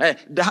me?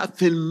 That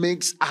thing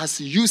makes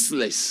us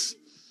useless.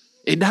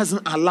 It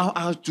doesn't allow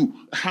us to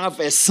have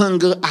a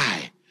single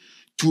eye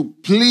to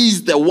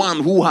please the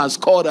one who has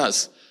called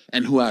us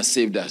and who has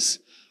saved us.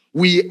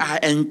 We are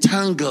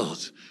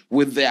entangled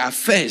with the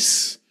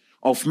affairs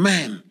of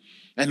men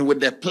and with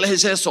the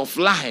pleasures of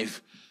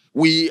life.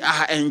 We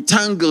are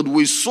entangled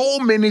with so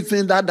many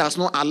things that does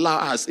not allow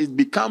us. It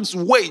becomes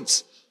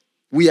weight.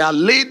 We are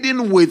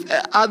laden with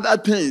other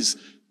things.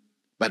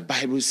 But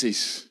Bible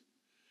says,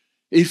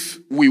 if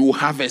we will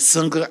have a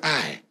single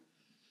eye,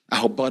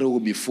 our body will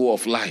be full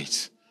of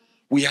light.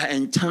 We are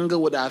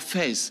entangled with our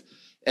affairs.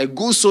 A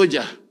good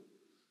soldier,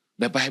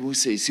 the Bible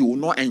says, he will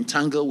not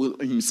entangle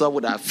with himself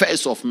with the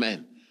affairs of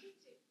men.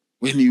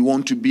 When you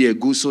want to be a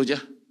good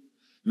soldier?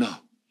 No.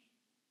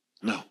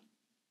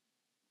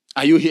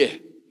 Are you here?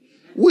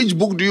 Which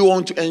book do you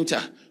want to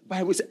enter?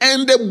 Bible says,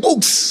 and the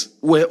books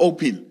were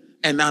open,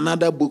 and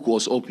another book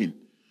was open,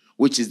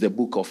 which is the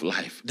book of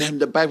life. Then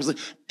the Bible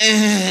says,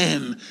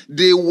 and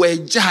they were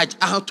judged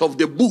out of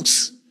the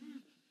books.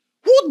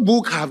 What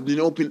book have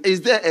been opened?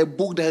 Is there a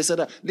book that said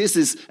that this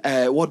is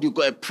what you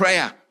call a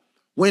prayer?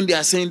 When they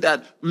are saying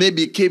that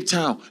maybe Cape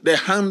Town, the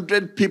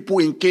 100 people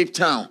in Cape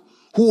Town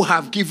who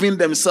have given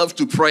themselves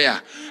to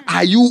prayer,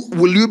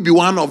 will you be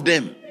one of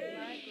them?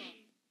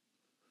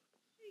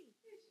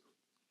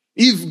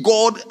 If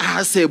God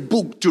has a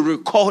book to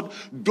record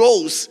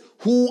those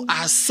who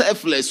are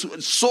selfless,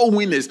 soul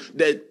winners,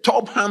 the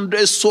top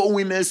 100 soul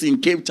winners in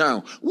Cape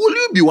Town, will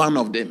you be one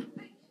of them?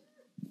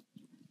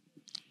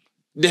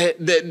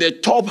 The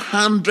top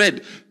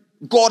 100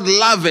 God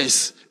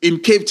lovers in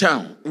Cape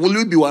Town, will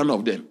you be one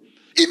of them?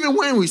 Even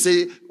when we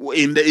say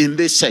in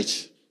this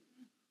church,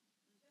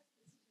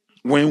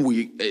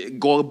 when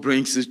God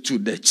brings it to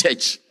the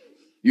church,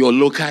 your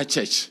local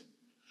church,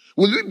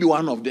 will you be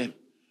one of them?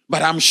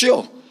 But I'm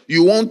sure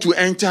you want to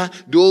enter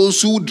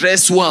those who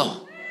dress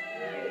well.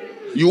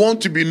 You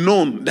want to be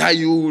known that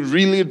you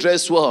really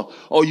dress well,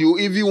 or you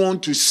even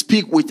want to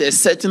speak with a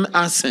certain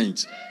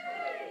accent.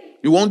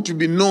 You want to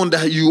be known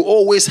that you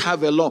always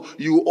have a law.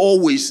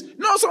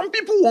 Some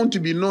people want to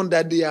be known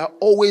that they are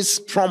always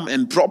prompt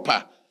and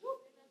proper.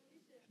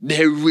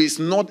 There is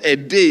not a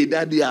day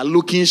that they are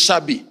looking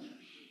shabby.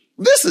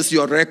 This is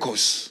your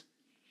records.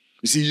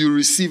 You see, you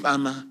receive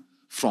honor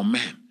from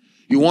men.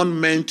 You want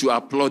men to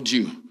applaud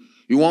you.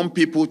 You want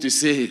people to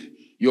say,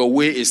 your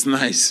way is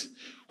nice.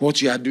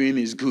 What you are doing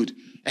is good.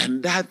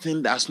 And that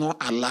thing does not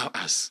allow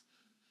us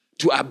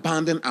to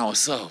abandon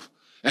ourselves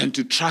and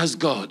to trust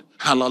God.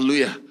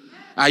 Hallelujah.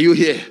 Are you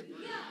here?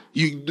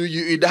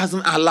 It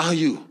doesn't allow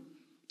you.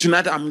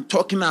 Tonight I'm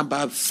talking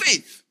about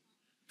faith.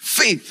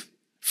 Faith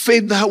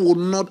that will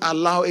not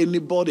allow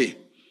anybody's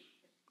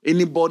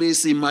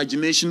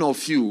imagination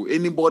of you,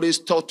 anybody's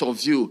thought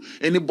of you,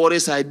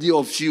 anybody's idea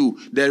of you,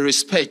 the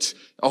respect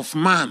of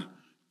man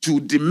to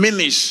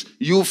diminish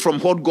you from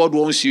what God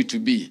wants you to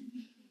be.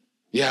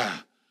 Yeah.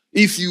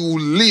 If you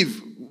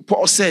live,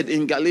 Paul said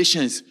in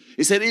Galatians,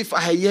 he said, if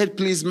I yet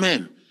please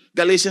men,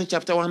 Galatians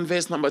chapter 1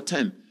 verse number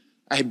 10,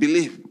 I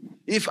believe,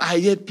 if I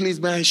yet please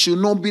men, I should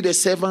not be the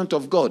servant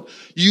of God.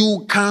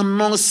 You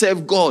cannot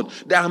serve God.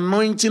 The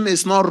anointing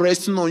is not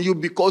resting on you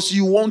because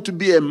you want to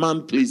be a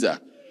man pleaser.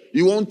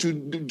 You want to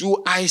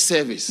do eye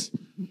service.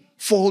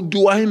 For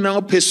do I now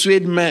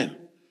persuade men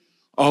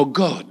or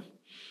God?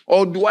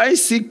 Or do I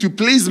seek to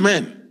please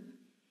men?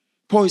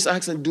 Paul is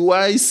asking, do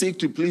I seek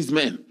to please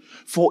men?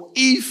 For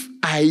if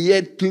I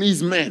yet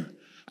please men,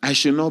 I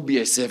shall not be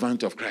a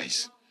servant of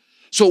Christ.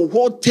 So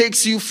what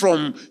takes you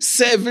from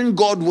serving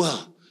God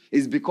well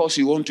is because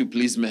you want to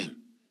please men.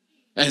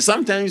 And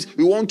sometimes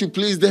you want to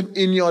please them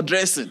in your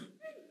dressing.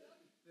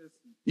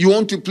 You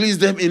want to please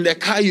them in the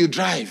car you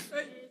drive.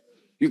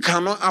 You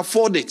cannot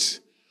afford it.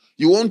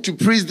 You want to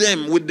please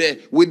them with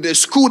the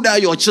school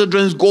that your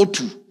children go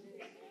to.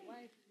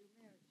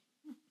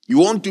 You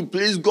want to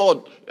please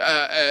God,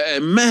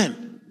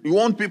 men. You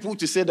want people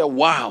to say that,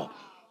 wow,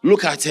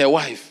 look at her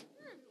wife.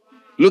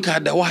 Look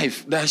at the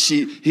wife that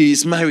he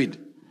is married.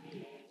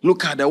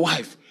 Look at the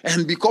wife.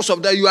 And because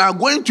of that, you are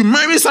going to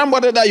marry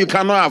somebody that you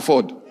cannot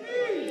afford.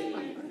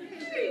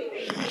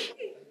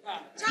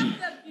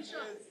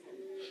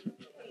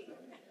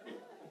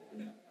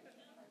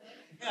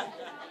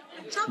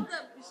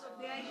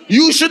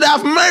 You should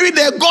have married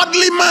a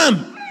godly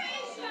man.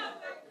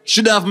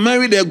 Should have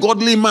married a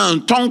godly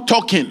man, tongue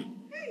talking,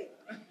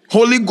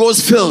 Holy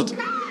Ghost filled.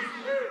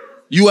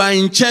 You are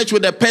in church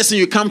with the person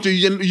you come to.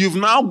 You've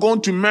now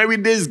gone to marry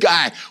this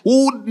guy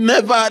who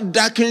never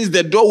darkens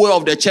the doorway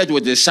of the church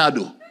with a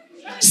shadow.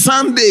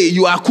 Sunday,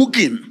 you are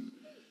cooking.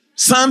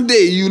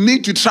 Sunday, you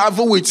need to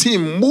travel with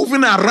him,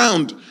 moving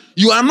around.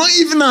 You are not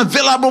even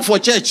available for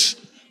church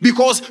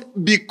because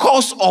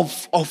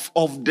of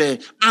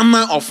the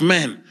honor of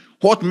men,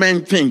 what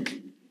men think.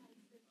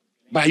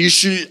 But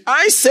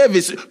I say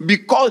this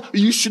because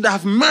you should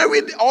have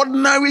married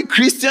ordinary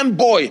Christian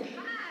boy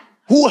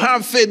who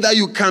have faith that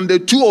the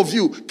two of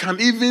you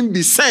can even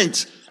be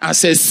sent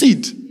as a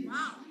seed.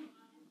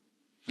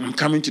 I'm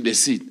coming to the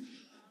seed.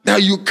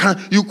 That you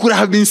could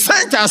have been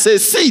sent as a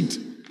seed.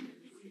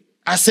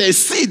 As a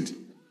seed.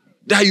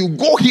 That you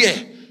go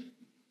here.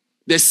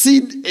 The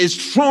seed is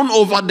thrown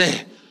over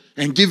there.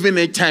 And given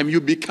a time,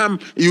 you become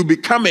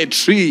a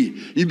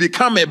tree. You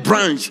become a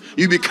branch.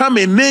 You become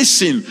a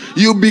nation.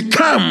 You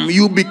become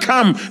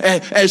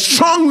a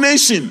strong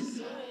nation.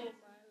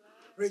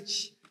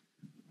 Rich.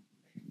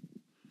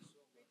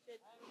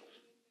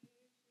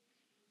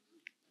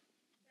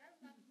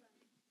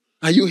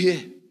 Are you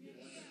here?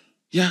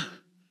 Yeah.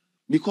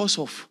 Because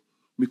of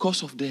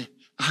the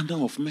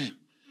honor of men.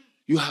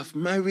 You have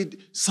married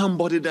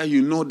somebody that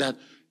you know that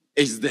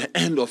is the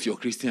end of your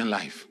Christian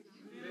life.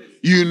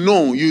 You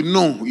know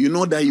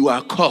that you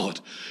are called.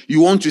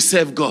 You want to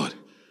serve God.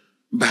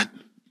 But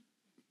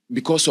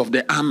because of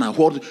the honor,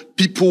 what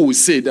people will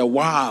say that,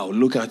 wow,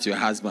 look at your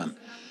husband.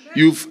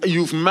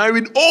 You've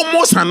married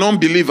almost an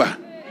unbeliever.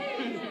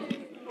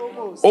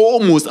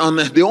 Almost. And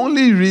the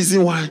only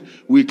reason why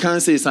we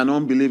can't say it's an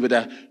unbeliever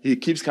that he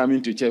keeps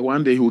coming to church,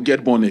 one day he will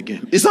get born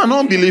again. It's an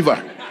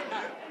unbeliever.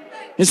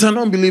 It's an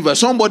unbeliever.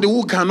 Somebody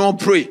who cannot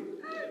pray.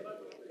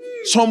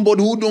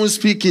 Somebody who don't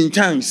speak in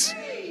tongues.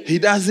 He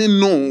doesn't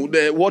know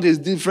what is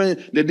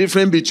the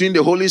difference between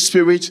the Holy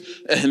Spirit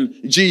and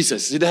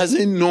Jesus. He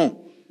doesn't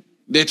know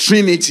the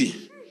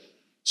Trinity.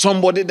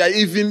 Somebody that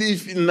even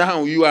if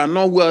now you are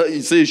not well,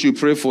 he says he should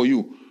pray for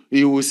you.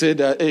 He will say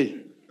that, hey,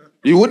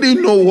 you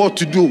wouldn't know what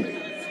to do.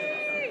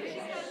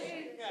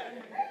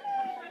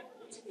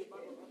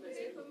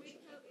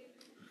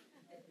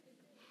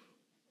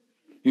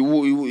 He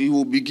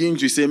will begin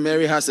to say,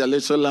 Mary has a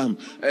little lamb.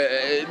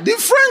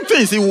 Different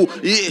things.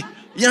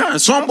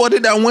 Somebody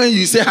that when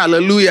you say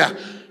hallelujah,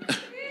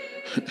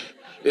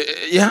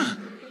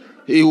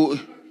 he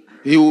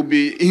will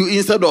be,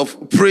 instead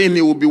of praying,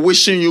 he will be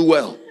wishing you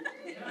well.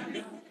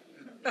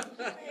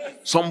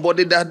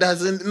 Somebody that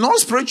doesn't, not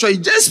spiritual, he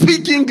just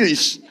speak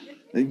English.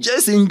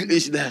 Just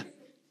English there.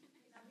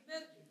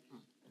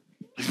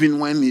 Even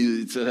when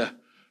it's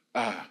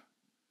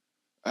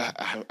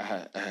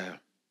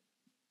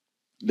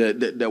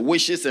the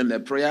wishes and the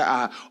prayer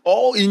are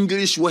all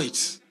English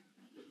words.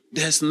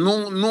 There's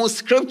no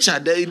scripture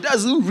there. He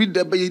doesn't read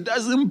the Bible. He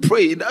doesn't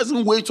pray. He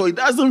doesn't wait or he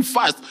doesn't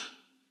fast.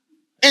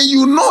 And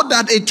you know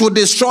that it will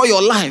destroy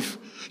your life.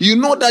 You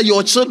know that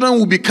your children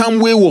will become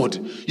wayward.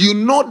 You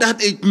know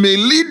that it may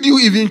lead you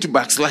even to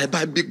backslide.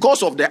 But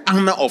because of the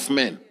honor of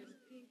men.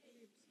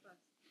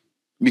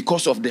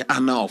 Because of the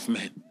honor of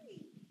men.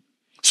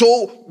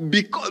 So,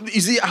 because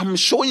you see, I'm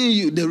showing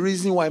you the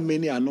reason why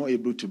many are not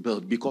able to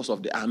build because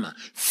of the honor.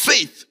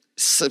 Faith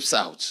slips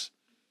out.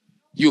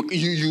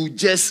 You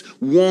just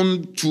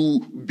want to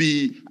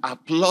be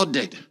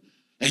applauded,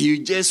 and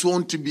you just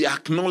want to be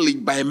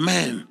acknowledged by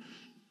men.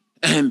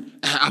 And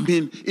I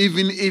mean,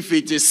 even if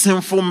it is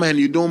sinful men,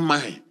 you don't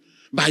mind,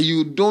 but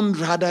you don't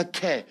rather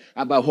care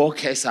about who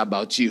cares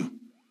about you.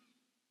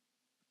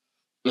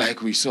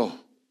 Like we saw,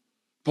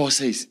 Paul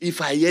says, "If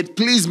I yet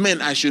please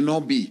men, I should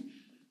not be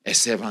a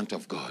servant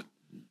of God."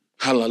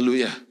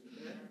 Hallelujah.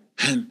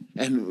 And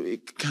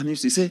can you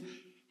say,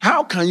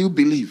 how can you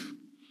believe?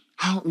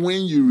 How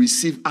when you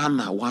receive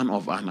honor one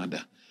of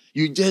another,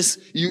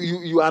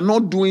 you are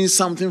not doing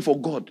something for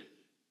God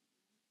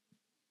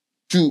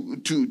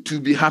to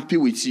be happy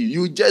with you.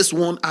 You just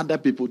want other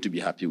people to be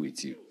happy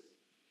with you.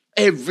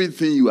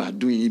 Everything you are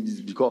doing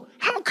is because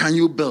how can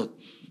you build?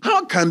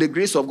 How can the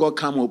grace of God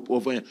come up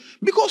over you?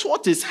 Because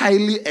what is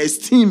highly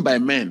esteemed by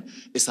men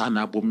is an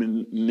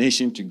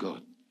abomination to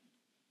God.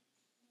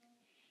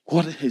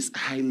 What is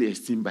highly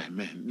esteemed by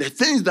men? The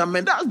things that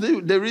men, that's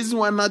the reason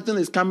why nothing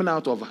is coming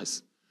out of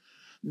us.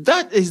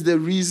 That is the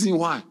reason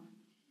why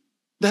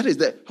That is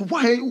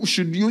why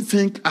should you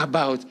think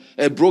about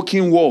a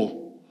broken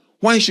wall?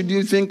 Why should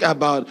you think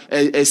about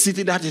a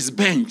city that is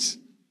bent?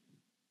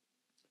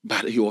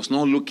 But he was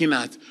not looking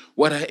at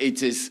whether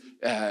it is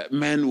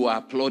men who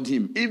applaud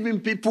him. Even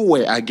people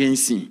were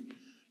against him.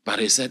 But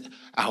he said,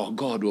 our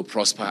God will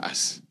prosper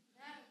us.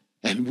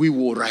 And we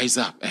will rise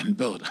up and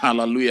build.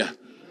 Hallelujah.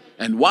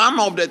 And one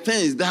of the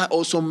things that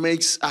also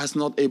makes us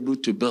not able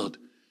to build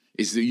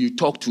is that you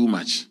talk too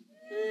much.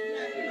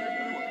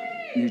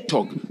 You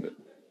talk.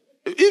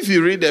 If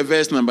you read the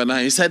verse number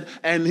 9, he said,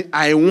 and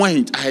I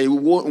went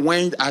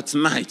at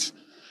night.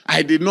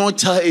 I did not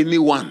tell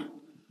anyone.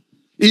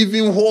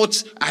 Even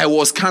what I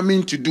was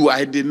coming to do,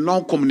 I did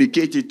not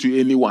communicate it to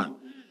anyone.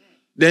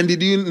 Then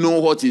did you know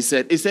what he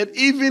said? He said,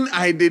 even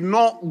I did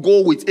not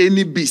go with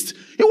any beast.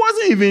 He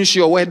wasn't even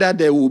sure whether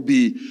there will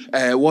be,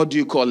 a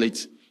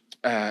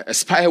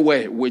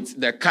spyware with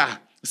the car.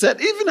 He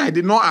said, even I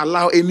did not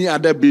allow any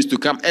other beast to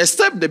come,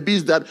 except the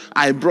beast that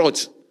I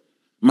brought,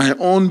 my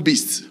own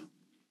beast.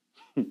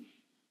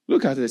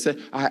 Look at it. He said,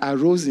 I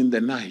arose in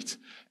the night,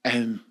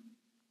 and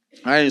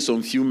I and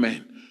some few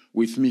men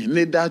with me.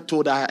 Neither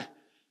told I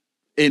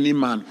any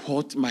man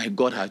what my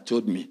God had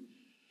told me.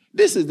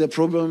 This is the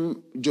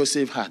problem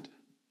Joseph had.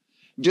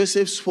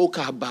 Joseph spoke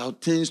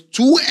about things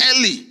too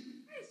early.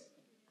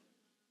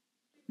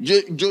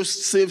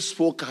 Joseph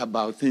spoke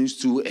about things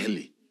too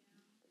early.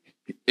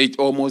 It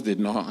almost did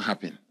not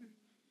happen.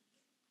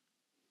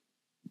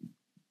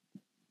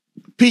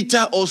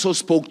 Peter also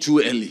spoke too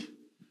early.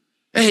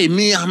 Hey,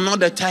 me, I'm not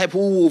the type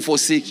who will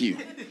forsake you.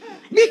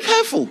 Be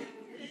careful.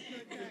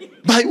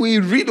 But we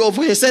read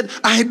over, he said,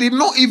 I did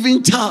not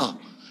even tell.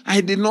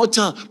 I did not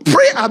tell.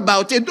 Pray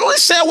about it. Don't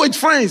share with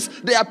friends.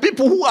 There are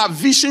people who are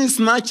vision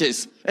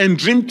snatchers and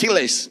dream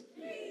killers.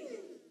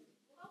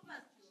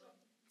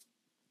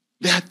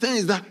 There are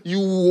things that you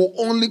will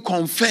only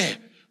confer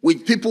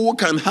with people who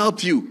can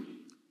help you.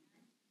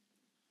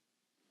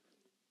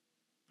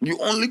 You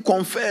only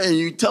confer and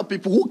you tell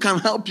people who can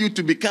help you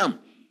to become.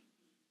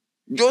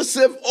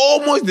 Joseph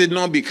almost did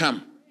not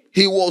become.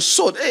 He was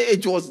sold.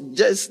 It was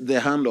just the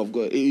hand of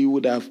God. He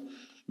would have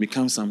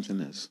become something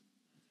else.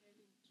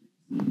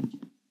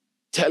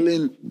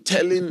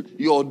 Telling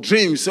your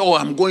dreams, oh,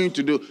 I'm going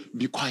to do.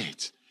 Be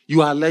quiet.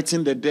 You are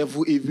letting the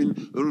devil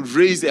even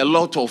raise a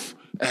lot of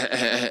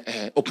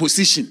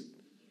opposition.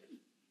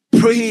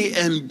 Pray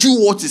and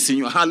do what is in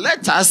your heart.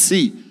 Let us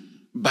see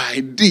by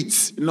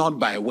deeds, not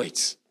by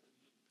words.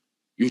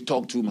 You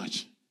talk too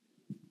much.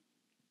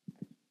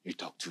 You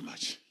talk too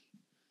much.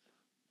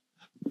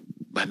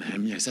 But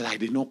Nehemiah said, I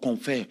did not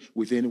confer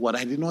with anyone.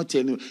 I did not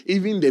tell you.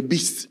 Even the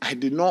beasts, I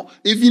did not.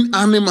 Even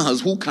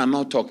animals who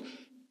cannot talk.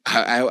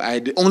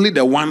 I only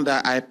the one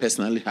that I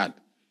personally had.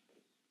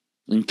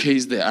 In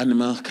case the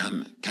animal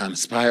can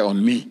spy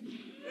on me.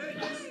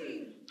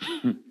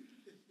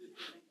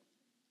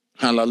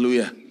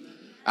 Hallelujah.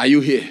 Are you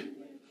here?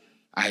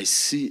 I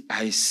see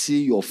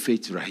your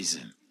faith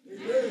rising.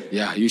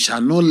 Yeah, you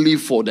shall not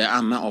live for the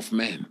honor of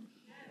men.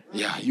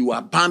 Yeah, you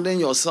abandon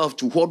yourself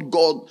to what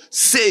God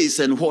says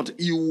and what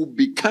you will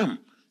become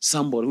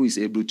somebody who is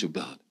able to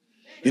build.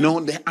 You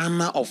know, the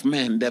honor of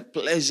men, the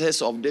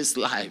pleasures of this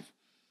life,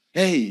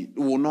 hey,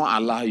 will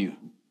not allow you.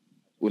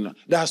 Will not.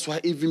 That's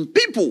why even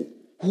people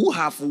who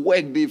have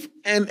worked, they've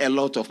earned a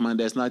lot of money,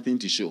 there's nothing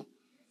to show.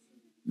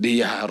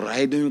 They are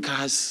riding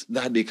cars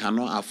that they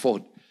cannot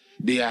afford.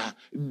 They are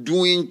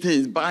doing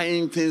things,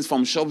 buying things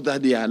from shops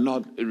that they are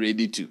not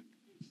ready to.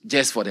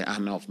 Just for the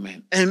honor of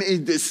men. And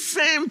it's the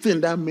same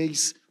thing that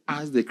makes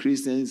us, the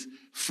Christians,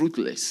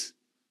 fruitless.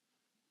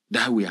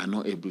 That we are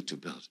not able to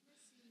build.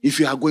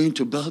 If you are going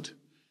to build,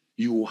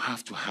 you will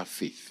have to have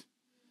faith.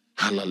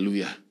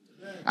 Hallelujah.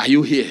 Are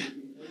you here?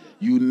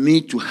 You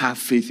need to have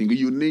faith in God.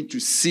 You need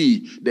to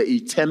see the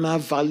eternal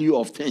value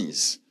of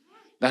things.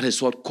 That is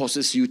what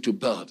causes you to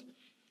build.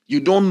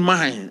 You don't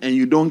mind and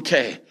you don't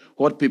care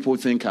what people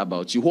think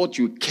about you. What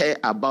you care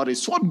about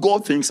is what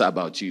God thinks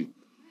about you.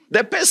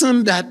 The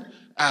person that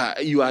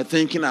you are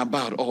thinking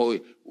about, or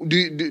do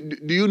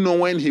you know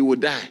when he will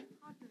die?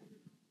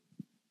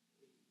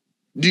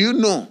 Do you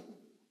know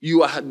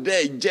you are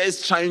there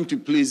just trying to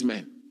please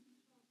men?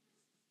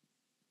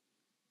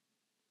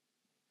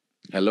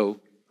 Hello?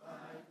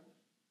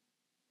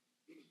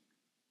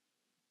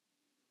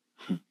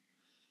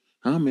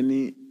 How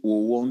many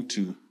will want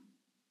to,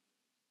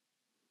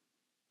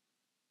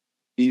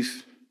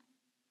 if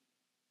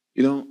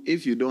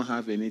you don't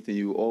have anything,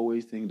 you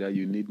always think that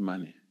you need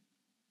money.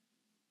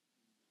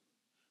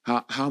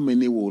 How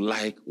many will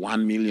like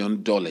 $1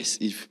 million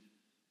if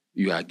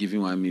you are giving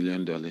 $1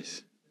 million?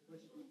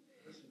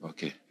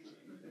 Okay.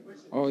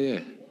 Oh, yeah.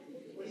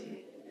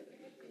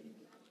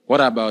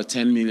 What about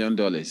 $10 million?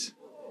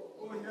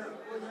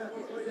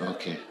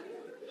 Okay.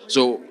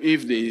 So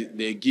if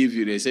they give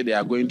you, they say they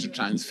are going to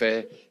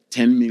transfer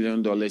 $10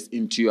 million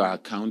into your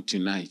account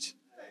tonight.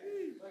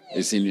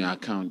 It's in your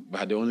account.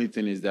 But the only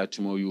thing is that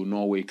tomorrow you will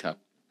not wake up.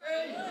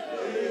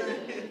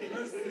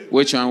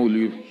 Which one will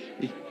you?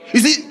 You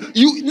see,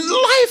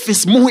 life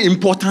is more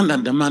important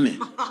than the money.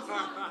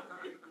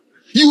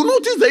 You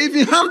notice that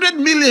even 100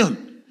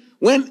 million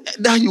When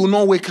that you will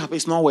not wake up,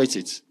 it's not worth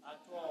it.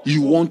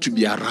 You want to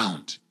be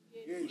around.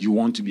 You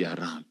want to be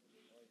around.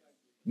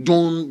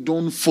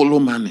 Don't follow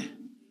money.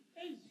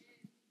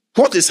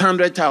 What is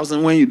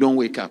 100,000 when you don't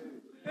wake up?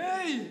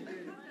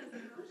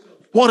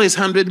 What is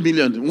 100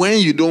 million when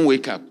you don't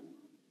wake up?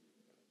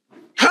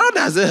 How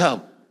does it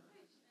help?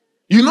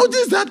 You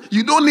notice that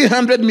you don't need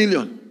 100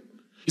 million.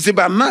 You see,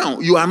 but now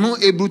you are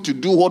not able to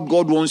do what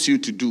God wants you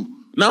to do.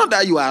 Now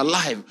that you are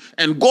alive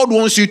and God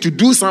wants you to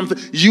do something,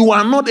 you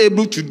are not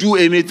able to do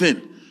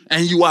anything.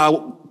 And you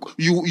are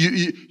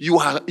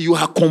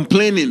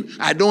complaining.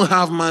 I don't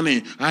have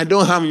money. I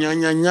don't have nya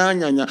nya nya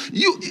nya nya.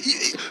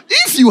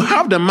 If you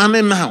have the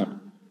money now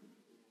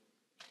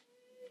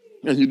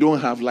and you don't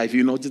have life,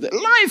 you notice that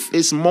life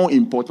is more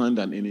important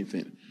than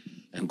anything.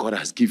 And God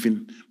has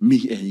given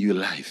me and you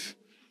life.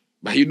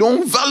 But you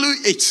don't value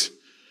it.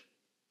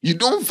 You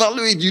don't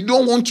value it. You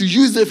don't want to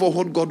use it for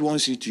what God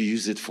wants you to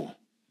use it for.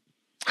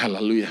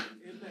 Hallelujah.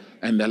 Amen.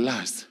 And the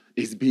last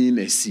is being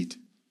a seed.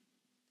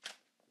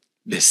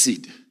 The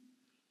seed.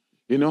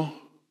 You know,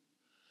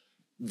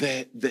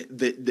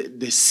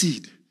 the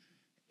seed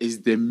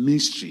is the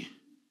mystery.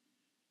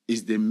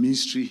 Is the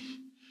mystery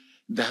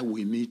that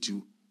we need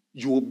to,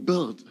 you will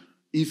build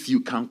if you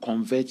can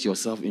convert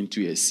yourself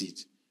into a seed.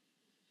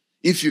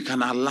 If you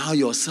can allow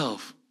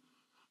yourself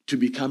to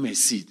become a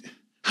seed.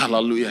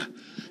 Hallelujah.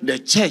 The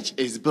church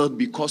is built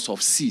because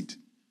of seed.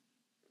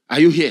 Are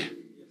you here?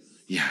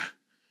 Yeah.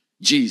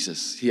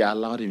 Jesus, he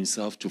allowed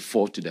himself to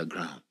fall to the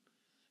ground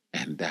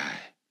and die.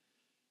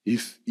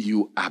 If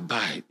you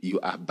abide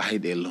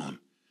alone.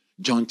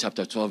 John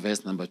chapter 12,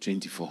 verse number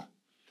 24.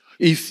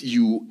 If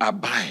you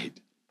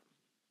abide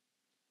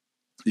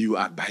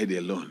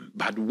alone.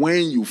 But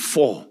when you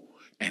fall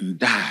and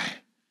die,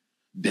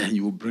 then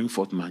you will bring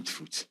forth much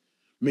fruit.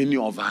 Many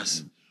of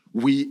us,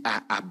 we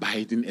are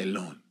abiding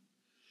alone.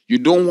 You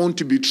don't want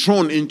to be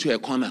thrown into a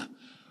corner.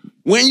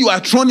 When you are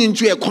thrown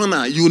into a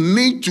corner, you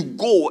need to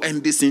go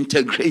and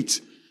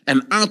disintegrate.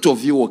 And out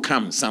of you will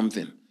come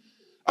something.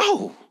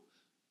 Oh,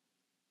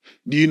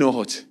 do you know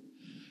what?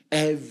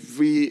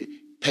 Every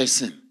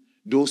person,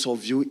 those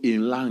of you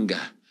in Langa,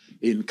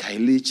 in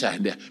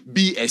Kailicha,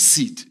 be a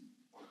seed.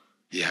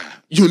 Yeah.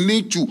 You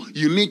need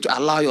to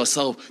allow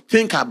yourself,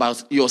 think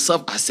about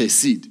yourself as a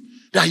seed.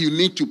 That you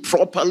need to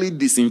properly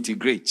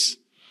disintegrate.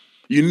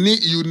 You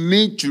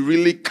need to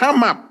really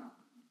come up.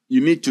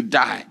 You need to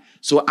die.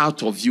 So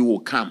out of you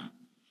will come.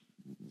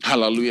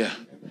 Hallelujah.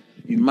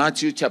 In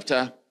Matthew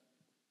chapter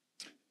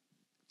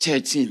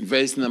 13,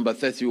 verse number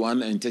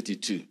 31 and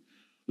 32.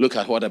 Look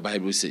at what the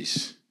Bible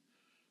says.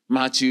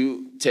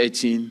 Matthew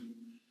 13,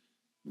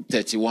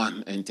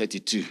 31 and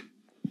 32.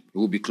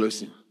 We'll be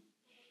closing.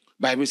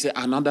 Bible says,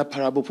 another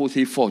parable put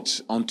he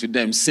forth unto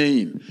them,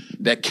 saying,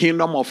 the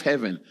kingdom of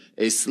heaven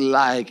is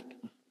like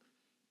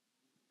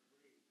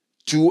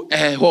to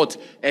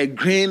a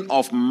grain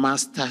of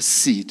mustard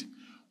seed,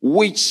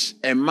 which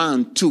a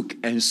man took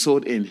and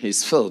sowed in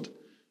his field.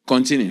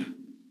 Continue.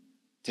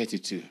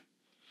 32.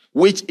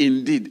 Which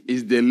indeed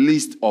is the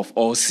least of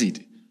all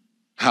seed.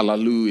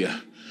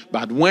 Hallelujah.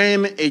 But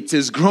when it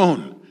is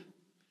grown,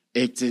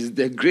 it is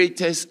the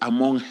greatest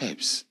among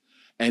herbs,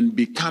 and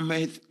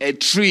becometh a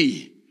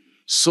tree,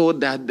 so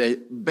that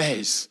the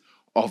birds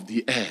of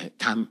the air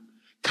can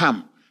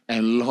come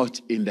and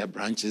lodge in the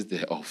branches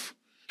thereof.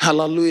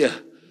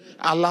 Hallelujah.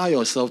 Allow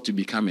yourself to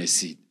become a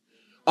seed.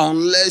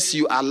 Unless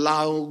you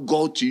allow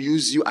God to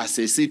use you as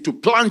a seed, to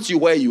plant you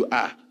where you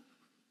are,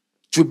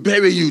 to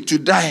bury you, to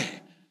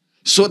die,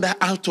 so that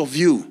out of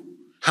you,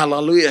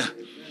 hallelujah,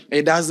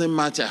 it doesn't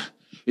matter.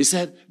 He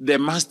said the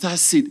mustard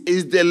seed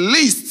is the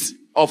least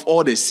of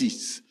all the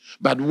seeds.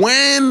 But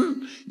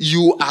when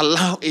you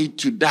allow it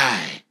to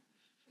die,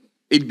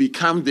 it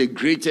becomes the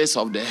greatest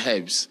of the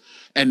herbs,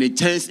 and it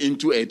turns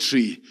into a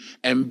tree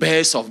and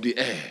birds of the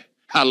air.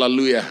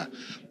 Hallelujah.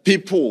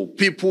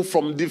 People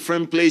from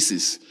different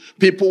places.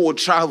 People will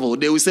travel.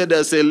 They will say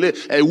there's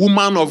a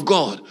woman of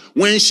God.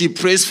 When she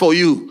prays for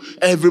you,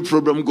 every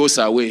problem goes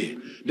away.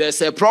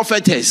 There's a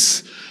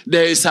prophetess.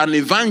 There is an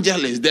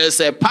evangelist.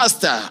 There's a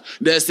pastor.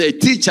 There's a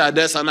teacher.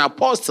 There's an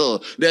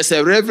apostle. There's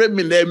a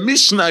reverend, a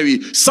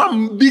missionary.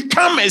 Some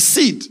become a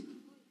seed.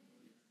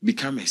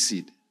 Become a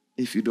seed.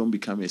 If you don't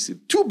become a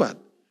seed, too bad.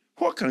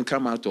 What can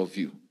come out of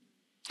you?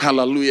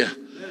 Hallelujah.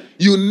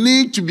 You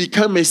need to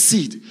become a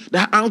seed.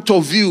 That out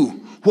of you,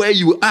 where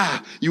you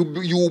are, you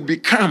will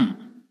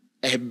become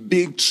a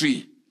big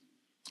tree.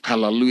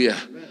 Hallelujah.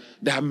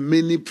 There are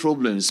many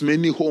problems,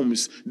 many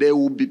homes. There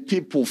will be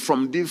people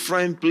from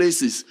different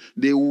places.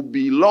 They will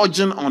be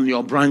lodging on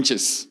your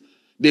branches.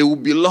 They will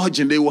be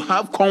lodging. They will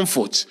have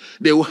comfort.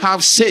 They will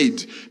have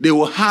shade. They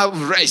will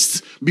have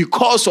rest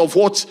because of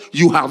what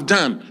you have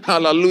done.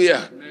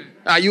 Hallelujah. Amen.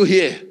 Are you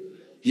here?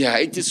 Yeah,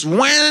 it is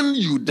when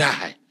you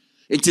die.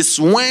 It is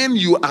when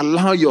you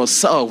allow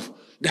yourself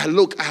that,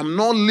 look, I'm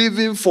not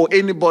living for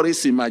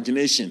anybody's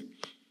imagination.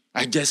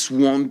 I just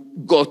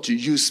want God to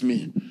use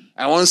me.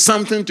 I want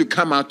something to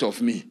come out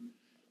of me.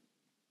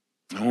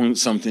 I want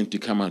something to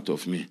come out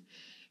of me.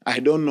 I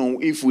don't know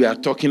if we are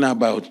talking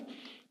about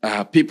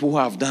people who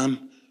have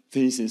done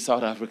things in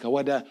South Africa,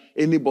 whether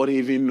anybody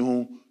even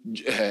know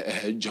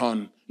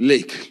John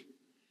Lake.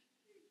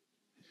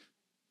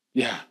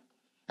 Yeah,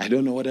 I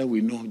don't know whether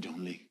we know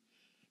John Lake.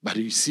 But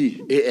you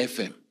see,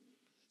 AFM,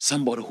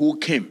 somebody who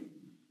came,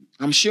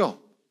 I'm sure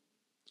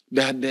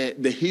that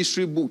the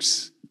history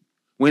books,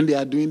 when they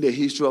are doing the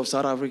history of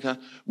South Africa,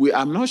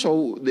 I'm not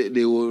sure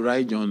they will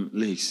write John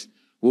Lakes.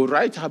 Will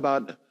write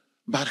about,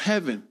 but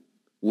heaven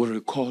will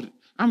record.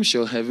 I'm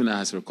sure heaven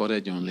has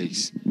recorded John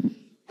Lakes.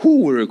 Who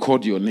will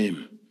record your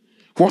name?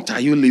 What are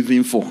you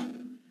living for?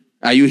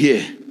 Are you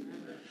here?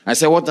 I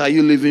said, what are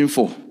you living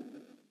for?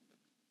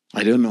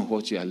 I don't know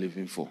what you are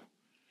living for.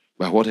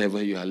 But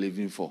whatever you are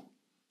living for,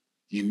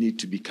 you need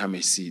to become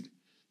a seed.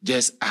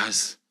 Just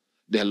as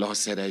the Lord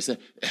said, I said,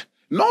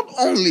 not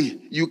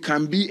only you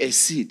can be a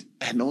seed,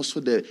 and also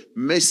the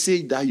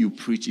message that you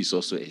preach is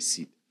also a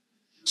seed.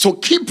 So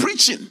keep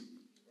preaching.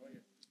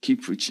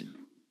 Keep preaching.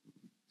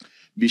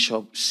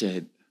 Bishop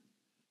shared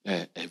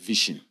a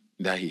vision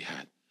that he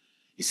had.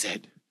 He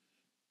said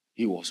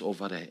he was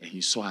over there and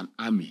he saw an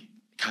army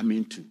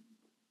coming to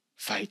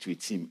fight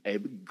with him. A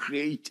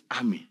great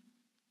army.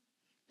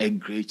 A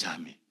great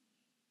army.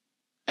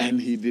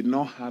 And he did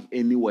not have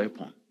any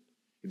weapon.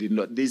 He did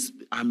not. This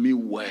army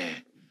were,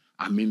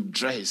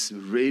 dressed,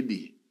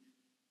 ready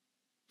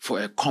for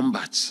a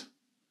combat.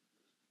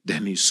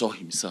 Then he saw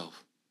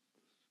himself.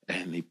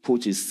 And he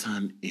put his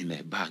hand in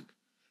a bag.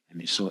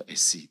 And he saw a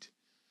seed.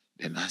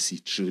 Then as he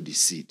threw the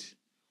seed,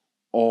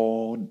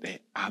 all the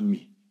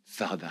army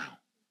fell down.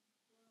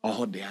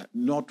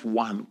 Not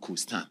one could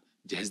stand,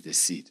 just the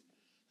seed.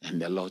 And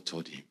the Lord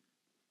told him,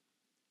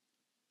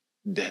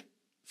 the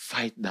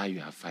fight that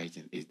you are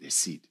fighting is the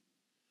seed.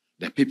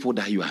 The people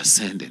that you are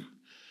sending,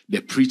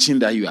 the preaching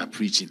that you are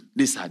preaching,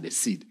 these are the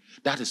seed.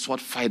 That is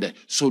what fight.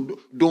 So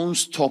don't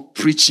stop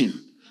preaching.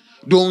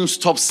 Don't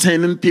stop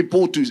sending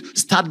people to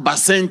start bar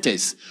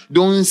centers.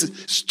 Don't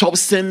stop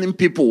sending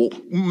people.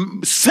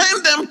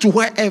 Send them to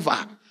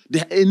wherever.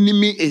 The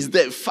enemy is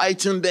there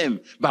fighting them.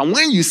 But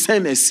when you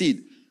send a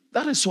seed,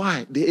 that is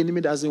why the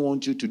enemy doesn't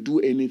want you to do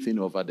anything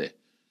over there.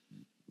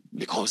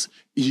 Because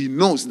he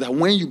knows that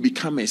when you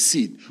become a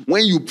seed,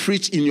 when you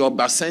preach in your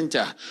bar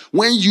center,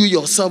 when you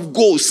yourself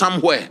go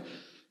somewhere,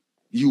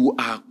 you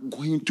are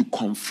going to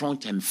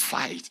confront and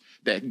fight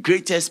the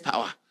greatest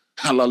power.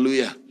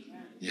 Hallelujah.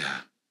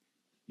 Yeah.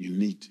 You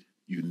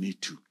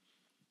need to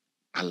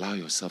allow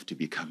yourself to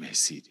become a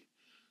seed.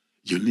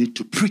 You need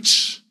to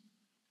preach.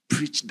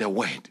 Preach the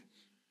word.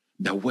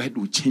 The word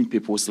will change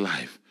people's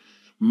life.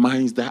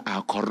 Minds that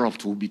are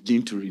corrupt will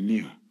begin to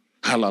renew.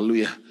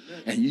 Hallelujah.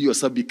 And you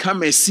yourself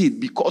become a seed.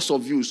 Because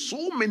of you,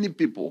 so many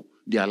people,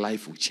 their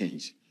life will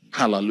change.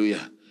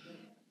 Hallelujah.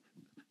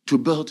 To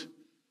build,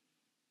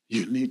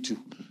 you need to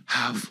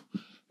have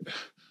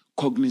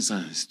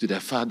cognizance to the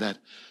fact that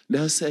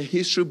there's a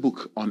history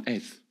book on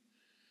earth.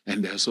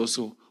 And there's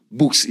also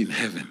books in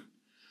heaven.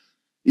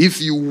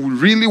 If you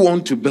really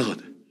want to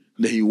build,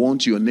 then you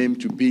want your name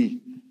to be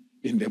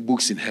in the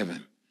books in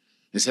heaven.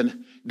 He said,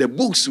 the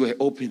books were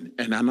open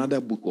and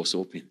another book was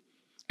open.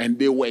 And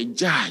they were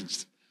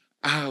judged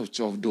out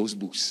of those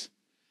books.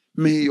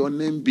 May your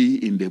name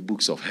be in the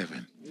books of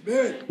heaven.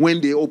 Amen.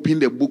 When they open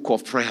the book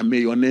of prayer,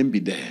 may your name be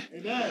there.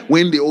 Amen.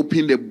 When they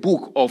open the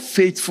book of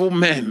faithful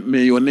men,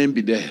 may your name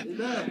be there.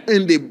 Amen.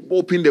 When they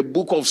open the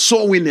book of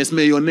soul winners,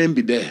 may your name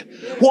be there.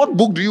 Amen. What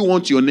book do you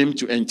want your name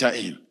to enter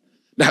in?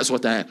 That's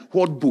what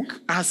what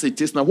book? As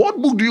it is now.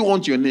 What book do you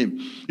want your name?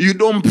 You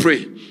don't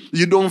pray.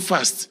 You don't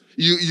fast.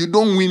 You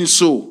don't win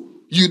soul.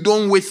 You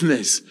don't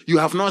witness. You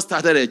have not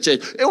started a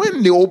church. And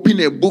when they open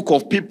a book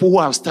of people who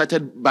have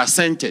started bar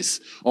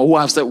centers or who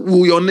have said,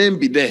 will your name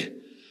be there?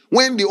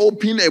 When they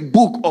open a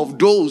book of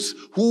those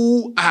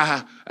who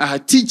are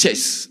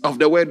teachers of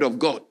the word of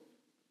God,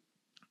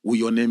 will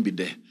your name be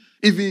there?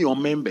 Even your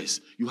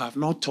members, you have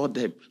not taught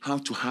them how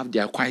to have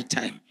their quiet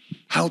time,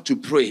 how to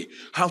pray,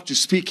 how to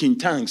speak in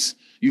tongues.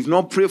 You've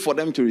not prayed for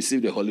them to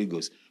receive the Holy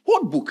Ghost.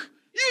 What book?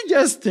 You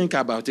just think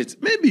about it.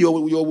 Maybe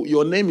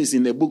your name is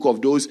in the book of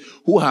those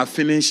who have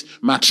finished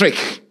matric.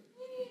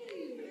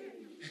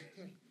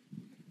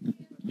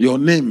 Your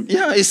name,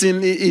 it's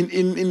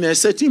in a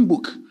certain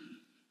book.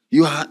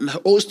 You are an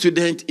old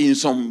student in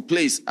some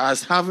place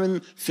as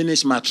having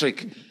finished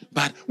matric.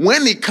 But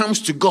when it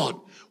comes to God,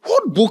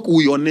 what book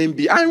will your name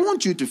be? I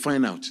want you to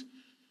find out.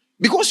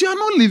 Because you are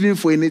not living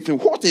for anything.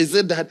 What is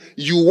it that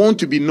you want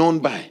to be known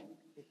by?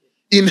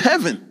 In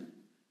heaven.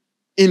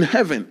 In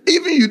heaven.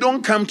 Even you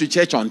don't come to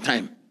church on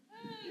time.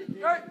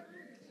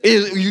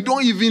 You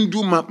don't even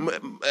do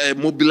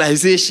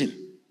mobilization.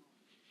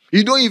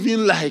 You don't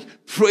even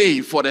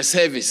pray for the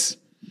service.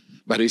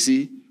 But you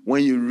see,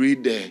 when you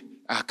read the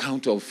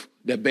account of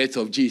the birth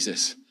of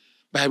Jesus,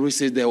 Bible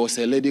says there was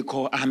a lady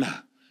called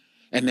Anna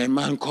and a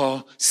man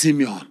called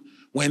Simeon.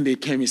 When they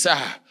came, he said,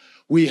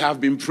 we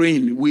have been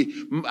praying.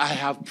 I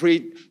have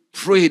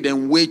prayed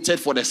and waited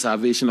for the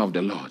salvation of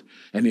the Lord.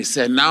 And he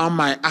said, now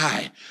my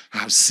eye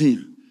have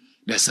seen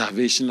the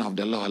salvation of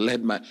the Lord.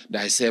 Let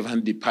thy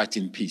servant depart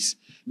in peace.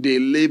 They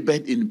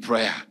labored in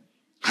prayer.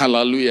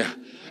 Hallelujah.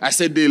 I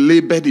said they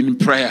labored in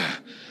prayer.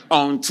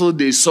 until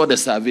they saw the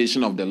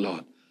salvation of the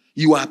Lord.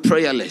 You are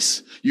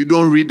prayerless. You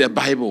don't read the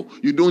Bible.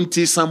 You don't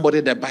teach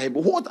somebody the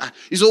Bible.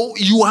 So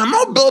you are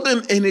not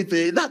building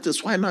anything. That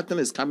is why nothing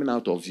is coming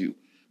out of you.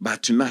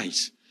 But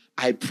tonight,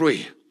 I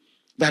pray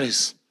that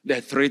is the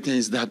three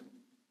things that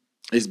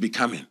is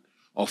becoming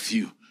of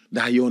you.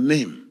 That your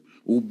name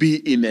will be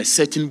in a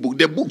certain book.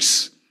 The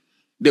books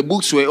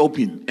were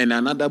open, and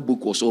another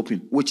book was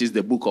open, which is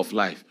the book of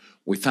life.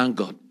 We thank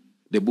God.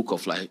 The book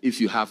of life.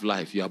 If you have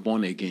life, you are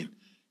born again,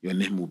 your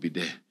name will be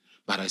there.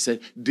 But I said,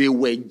 they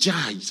were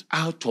judged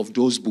out of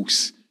those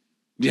books.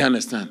 Do you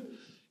understand?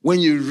 When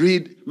you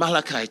read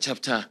Malachi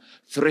chapter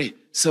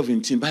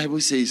 3:17, Bible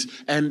says,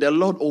 and the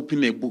Lord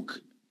opened a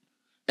book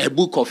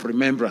of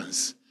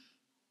remembrance.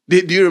 Do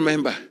you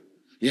remember?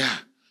 Yeah.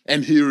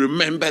 And he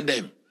remembered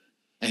them.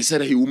 And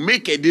said that he will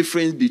make a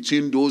difference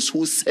between those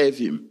who serve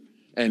him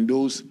and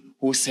those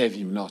who serve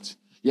him not.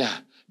 Yeah.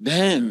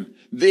 Then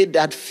they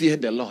that fear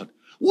the Lord,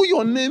 will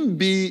your name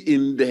be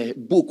in the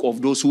book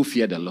of those who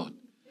fear the Lord?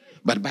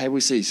 But the Bible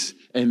says,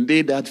 and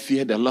they that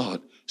fear the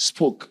Lord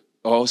spoke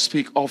or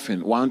speak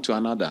often one to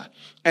another.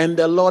 And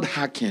the Lord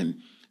hearkened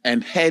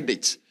and heard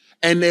it.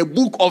 And a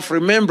book of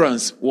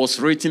remembrance was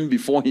written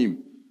before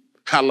him.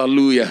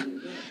 Hallelujah.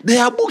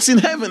 There are books in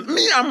heaven.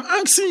 Me, I'm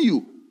asking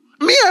you.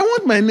 Me, I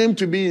want my name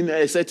to be in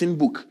a certain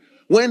book.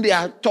 When they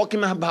are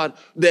talking about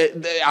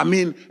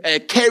a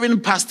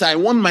caring pastor, I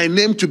want my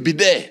name to be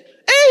there.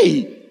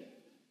 Hey!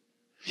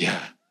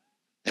 Yeah.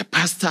 A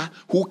pastor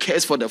who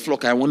cares for the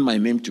flock, I want my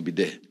name to be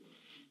there.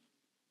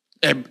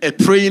 A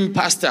praying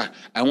pastor,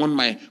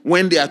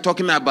 when they are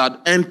talking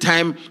about end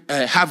time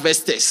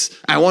harvesters,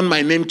 I want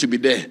my name to be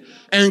there.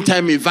 End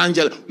time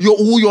evangelist.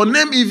 Will your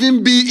name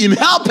even be in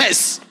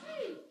helpers?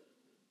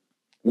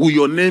 Will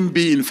your name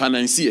be in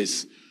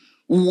financiers?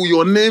 Will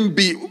your name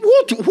be,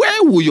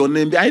 where will your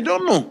name be? I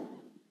don't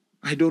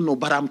know,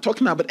 but I'm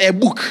talking about a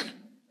book,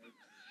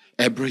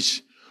 a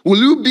bridge. Will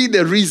you be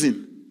the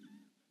reason?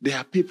 There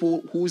are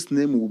people whose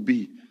name will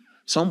be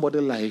somebody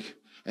like,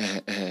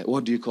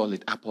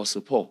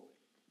 Apostle Paul.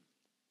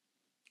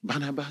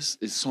 Barnabas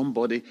is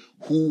somebody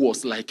who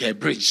was like a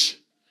bridge.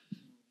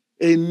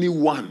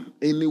 Anyone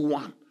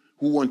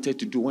who wanted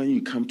to do, when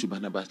you come to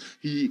Barnabas,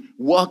 he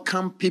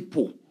welcomed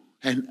people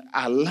and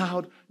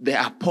allowed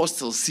the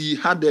apostles. He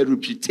had a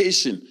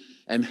reputation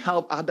and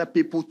helped other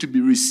people to be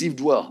received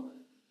well.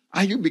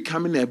 Are you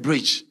becoming a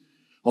bridge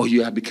or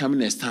you are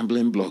becoming a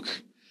stumbling block?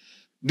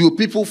 Do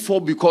people fall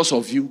because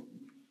of you?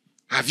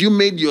 Have you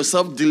made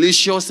yourself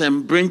delicious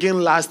and bringing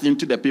last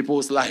into the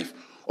people's life?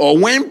 Or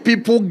when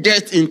people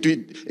get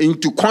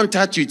into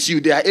contact with you,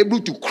 they are able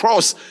to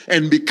cross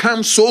and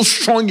become so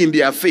strong in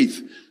their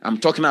faith. I'm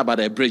talking about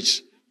a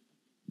bridge.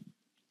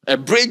 A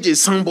bridge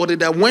is somebody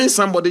that when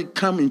somebody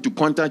comes into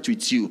contact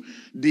with you,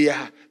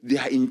 their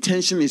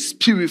intention is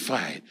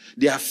purified.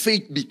 Their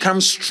faith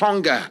becomes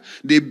stronger.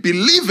 They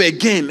believe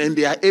again and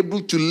they are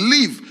able to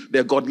live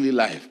their godly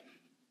life.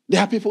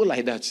 There are people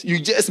like that. You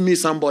just meet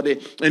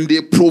somebody and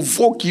they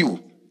provoke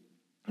you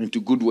into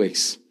good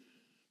works.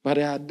 But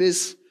there are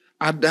these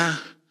other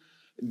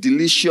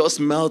delicious,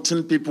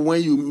 melting people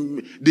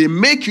they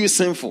make you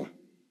sinful.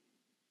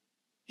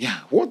 Yeah,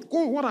 what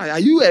are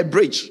you a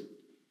bridge?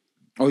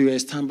 Or you're a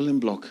stumbling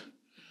block?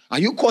 Are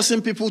you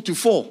causing people to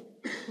fall?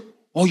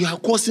 Or you are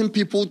causing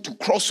people to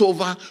cross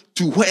over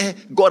to where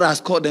God has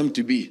called them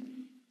to be?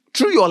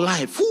 Through your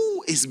life,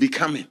 who is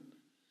becoming?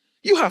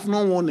 You have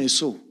not won a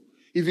soul.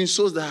 Even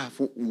souls that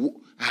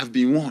have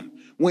been won.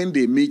 When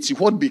they meet you,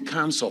 what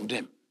becomes of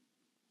them?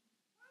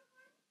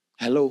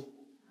 Hello?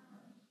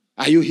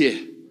 Are you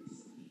here?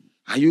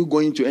 Are you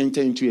going to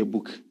enter into a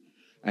book?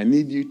 I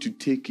need you to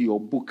take your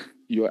book,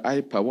 your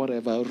iPad,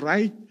 whatever,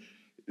 write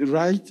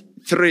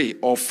 3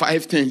 or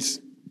 5 things.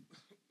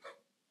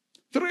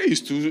 3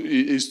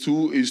 is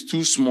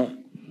too small.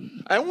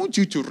 I want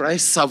you to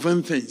write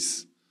 7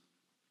 things.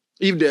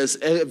 If there's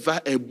ever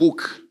a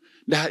book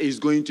that is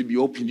going to be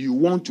open, you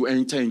want to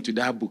enter into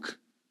that book.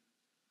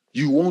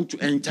 You want to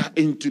enter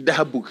into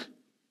that book.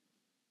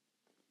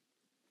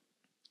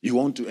 You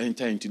want to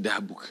enter into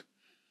that book.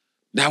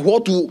 That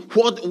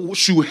what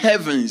should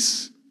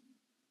heavens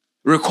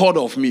record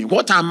of me?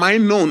 What am I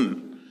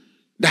known?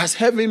 Does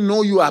heaven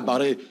know you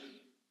about it?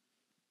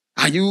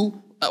 Are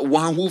you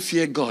one who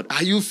fear God?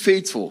 Are you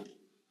faithful?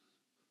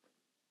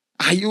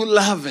 Are you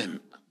loving?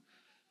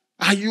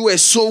 Are you a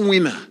soul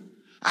winner?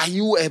 Are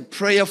you a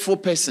prayerful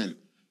person?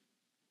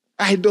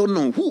 I don't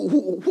know.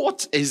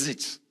 What is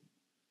it?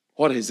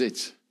 What is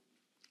it?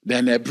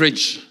 Then a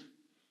bridge.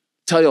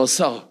 Tell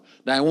yourself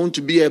that I want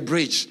to be a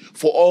bridge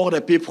for all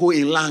the people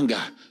in Langa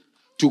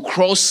to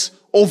cross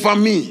over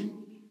me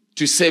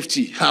to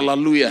safety.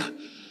 Hallelujah.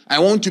 I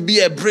want to be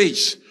a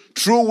bridge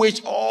through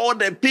which all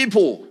the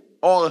people,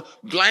 all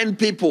blind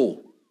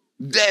people,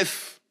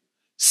 deaf,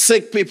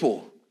 sick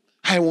people,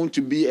 I want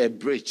to be a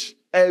bridge.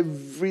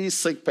 Every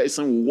sick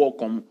person will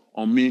walk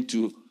on me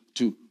to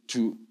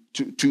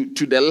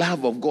the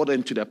love of God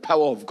and to the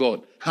power of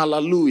God.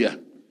 Hallelujah.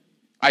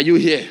 Are you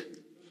here?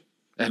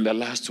 And the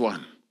last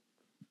one,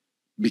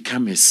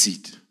 become a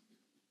seed.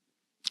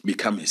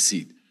 Become a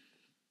seed.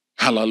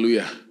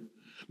 Hallelujah.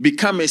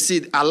 Become a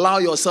seed. Allow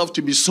yourself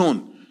to be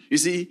sown. You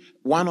see,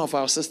 one of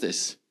our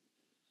sisters,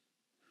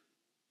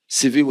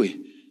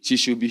 Siviwe, she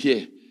should be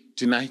here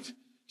tonight.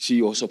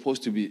 She was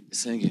supposed to be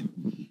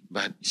singing,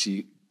 but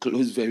she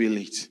closed very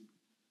late.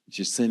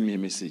 She sent me a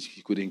message.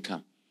 She couldn't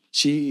come.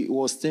 She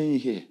was staying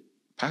here,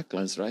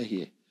 Parklands right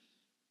here.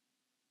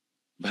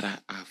 But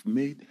I've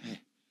made her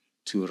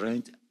to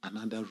rent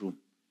another room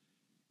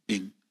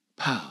in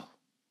Pau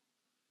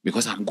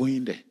because I'm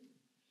going there.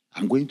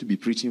 I'm going to be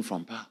preaching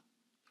from Pau.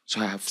 So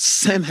I have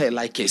sent her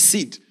like a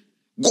seed.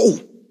 Go.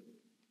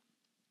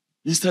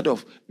 Instead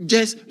of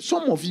just,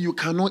 some of you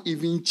cannot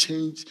even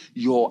change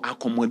your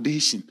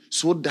accommodation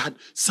so that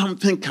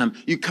something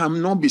you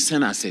cannot be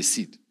sent as a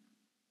seed.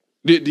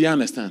 Do you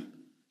understand?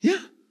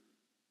 Yeah.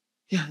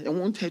 Yeah, I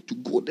want her to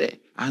go there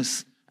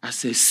as a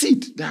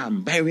seed that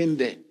I'm burying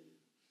there.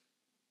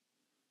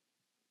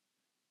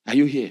 Are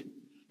you here?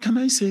 Can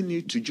I send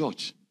you to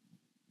George?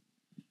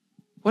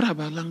 What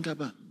about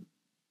Langaban?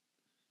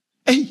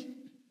 Hey,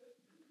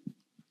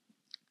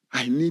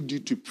 I need you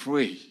to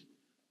pray.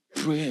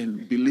 Pray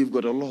and believe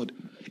God, the Lord.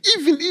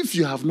 Even if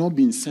you have not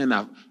been sent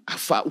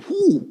afar,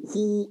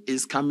 who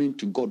is coming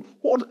to God?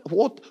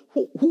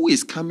 Who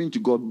is coming to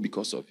God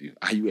because of you?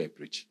 Are you a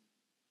bridge?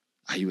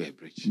 Are you a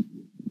bridge?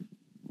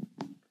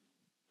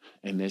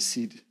 And a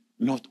seed,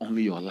 not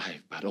only your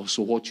life, but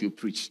also what you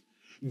preach.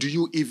 Do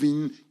you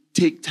even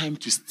take time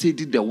to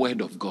study the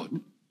word of God?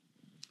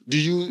 Do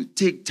you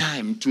take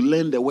time to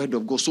learn the word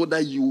of God so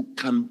that you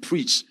can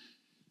preach?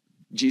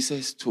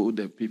 Jesus told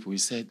the people, he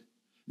said,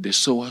 the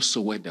sower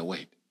soweth the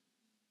word.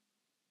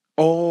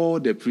 All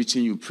the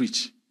preaching you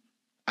preach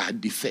are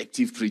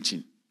defective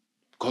preaching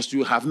because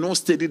you have not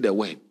studied the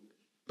word.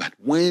 But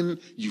when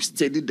you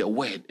study the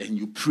word and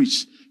you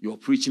preach, your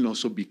preaching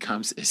also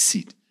becomes a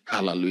seed.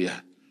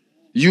 Hallelujah.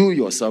 You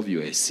yourself,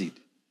 you're a seed.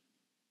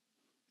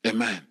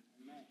 Amen.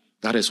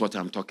 That is what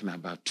I'm talking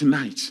about.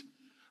 Tonight,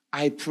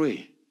 I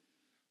pray.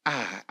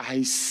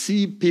 I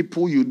see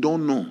people you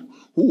don't know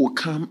who will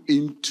come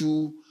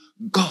into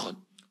God.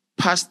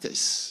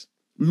 Pastors,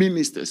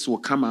 ministers will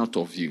come out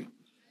of you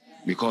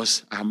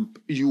because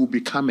you will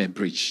become a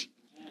bridge.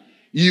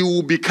 You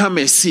will become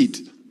a seed.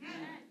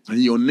 And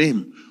your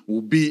name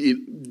will be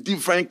in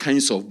different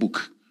kinds of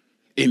book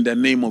in the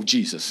name of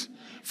Jesus.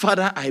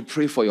 Father, I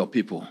pray for your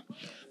people.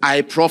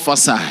 I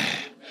prophesy.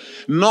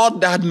 Not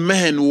that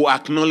men will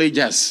acknowledge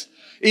us.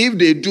 If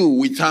they do,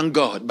 we thank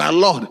God. But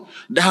Lord,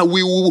 that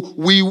we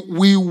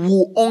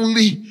will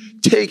only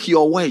take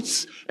your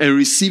words and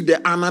receive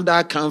the honor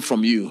that comes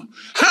from you.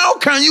 How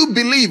can you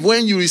believe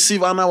when you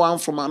receive honor one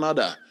from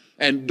another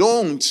and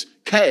don't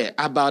care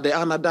about the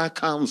honor that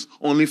comes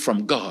only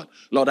from God?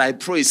 Lord, I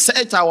pray,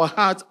 set our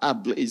hearts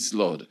ablaze,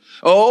 Lord.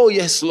 Oh,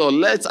 yes, Lord,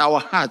 let our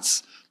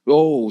hearts,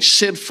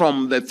 shed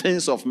from the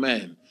things of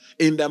men.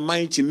 In the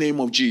mighty name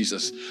of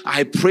Jesus,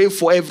 I pray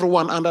for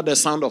everyone under the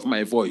sound of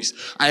my voice.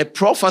 I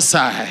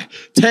prophesy,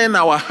 turn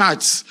our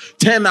hearts,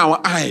 turn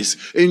our eyes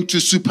into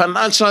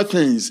supernatural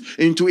things,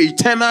 into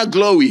eternal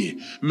glory.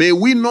 May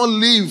we not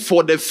live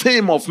for the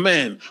fame of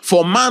men,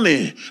 for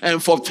money,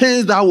 and for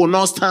things that will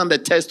not stand the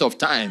test of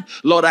time.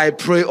 Lord, I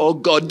pray, oh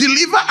God,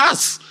 deliver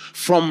us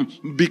from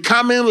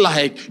becoming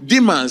like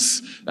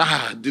demons.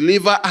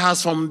 Deliver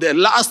us from the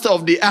lust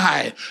of the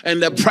eye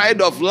and the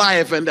pride of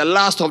life and the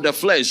lust of the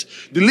flesh.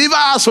 Deliver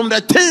us from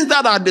the things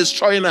that are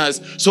destroying us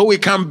so we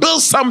can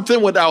build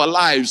something with our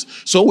lives,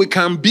 so we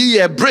can be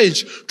a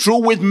bridge through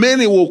which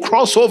many will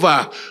cross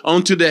over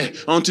onto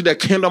the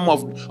kingdom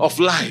of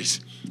light.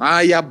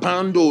 I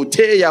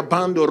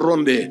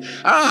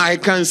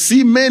can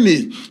see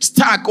many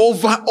stuck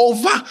over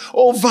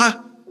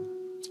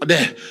a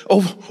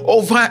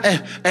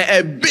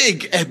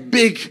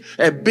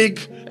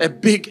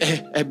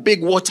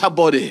big water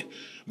body,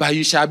 but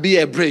you shall be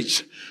a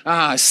bridge.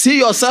 See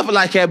yourself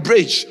like a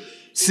bridge.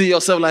 See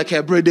yourself like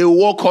a bridge. They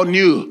walk on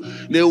you.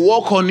 They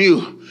walk on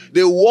you.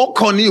 They walk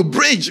on you.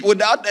 Bridge.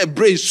 Without a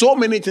bridge, so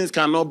many things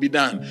cannot be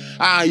done.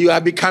 You are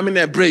becoming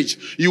a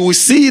bridge. You will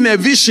see in a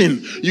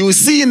vision. You will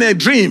see in a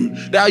dream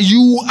that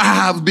you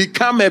have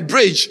become a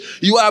bridge.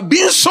 You are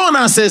being sown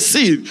as a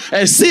seed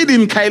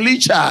in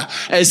Kailicha,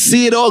 a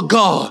seed, oh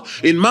God,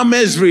 in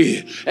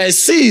Mamesbury, a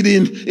seed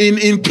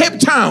in Cape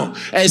Town,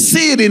 a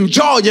seed in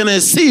George, and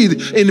a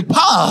seed in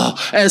Paul,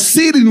 a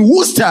seed in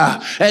Worcester,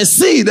 a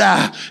seed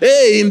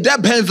in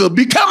Debenville.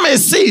 Become a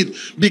seed,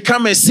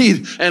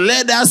 and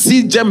let that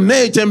seed germinate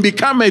and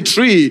become a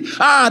tree,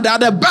 that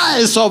the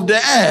birds of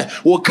the air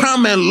will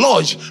come and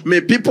lodge.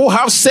 May people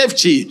have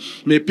safety.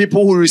 May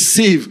people who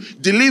receive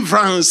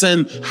deliverance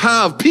and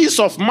have peace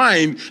of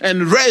mind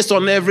and rest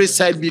on every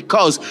side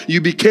because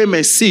you became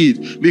a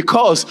seed.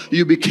 Because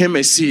you became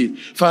a seed.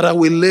 Father,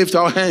 we lift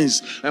our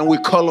hands and we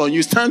call on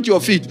you. Stand to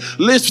your feet.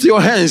 Lift your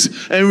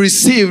hands and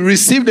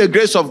receive the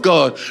grace of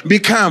God.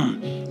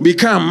 Become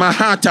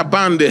Mahata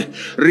Bande,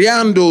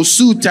 Riando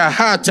Suta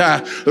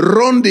Hata,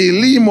 Rondi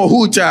Limo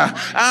Huta.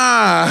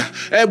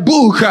 a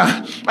book,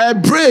 a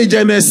bridge,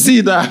 and a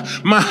cedar.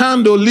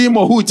 Mahando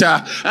limo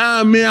huta.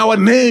 May our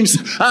names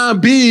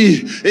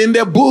be in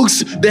the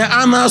books, the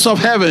annals of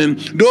heaven.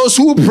 Those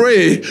who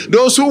pray,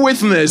 those who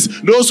witness,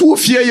 those who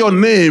fear your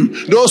name,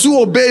 those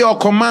who obey your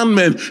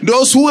commandment,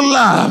 those who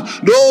love,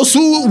 those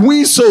who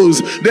win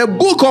souls. The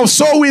book of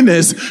soul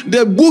winners,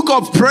 the book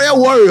of prayer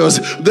warriors,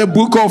 the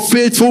book of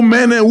faithful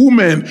men and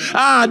women.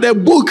 The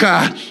book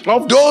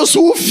of those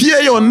who fear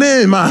your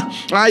name.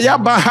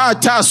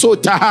 Ayabahata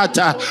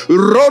sotahata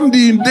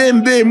rondi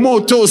dende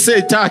moto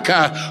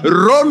setaka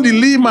rondi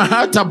lima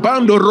hata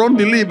bando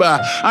rondi liba.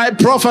 I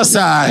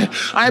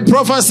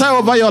prophesy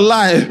over your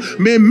life.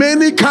 May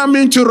many come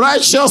into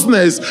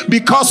righteousness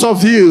because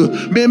of you.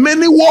 May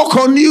many walk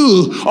on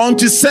you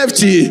unto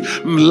safety.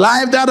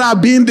 Lives that are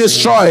being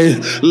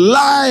destroyed,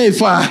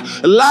 lives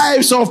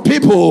of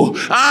people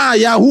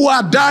who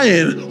are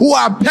dying, who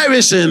are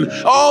perishing.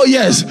 Oh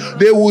yes,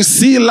 they will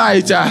see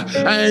light.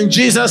 And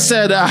Jesus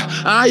said,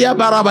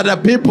 the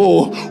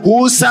people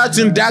who sat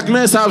in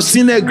darkness have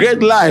seen a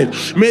great light.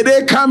 May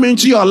they come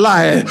into your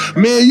life.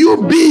 May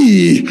you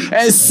be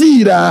a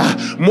seed.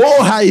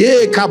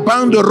 Mohaye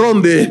kabando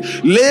ronde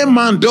le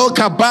mando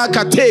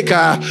kabaka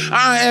teka.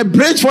 A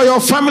bridge for your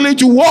family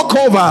to walk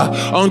over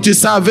unto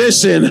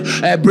salvation.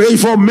 A bridge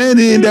for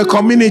many in the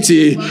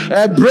community.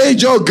 A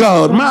bridge, oh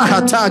God.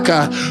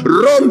 Mahataka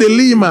ronde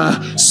lima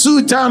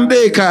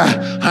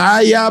sutandeka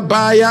haya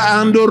baya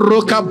ando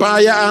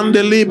rokabaya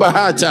ande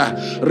libahata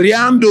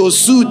riando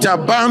suta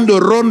bando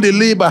ronde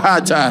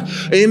libahata.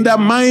 In the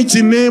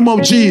mighty name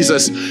of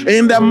Jesus.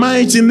 In the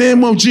mighty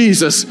name of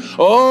Jesus.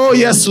 Oh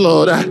yes,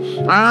 Lord.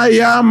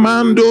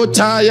 Ayamando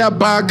taya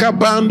baka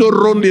bando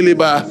ronde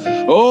liba.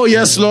 Oh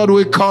yes, Lord,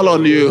 we call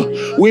on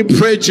you. We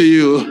pray to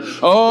you.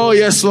 Oh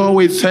yes, Lord,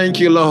 we thank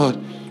you, Lord.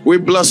 We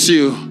bless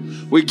you.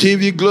 We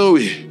give you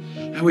glory.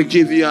 And we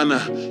give you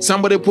honor.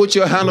 Somebody put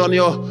your hand on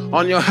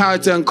your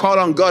heart and call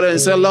on God and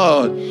say,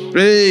 Lord,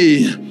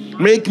 hey,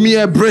 make me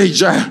a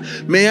bridge.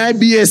 May I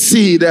be a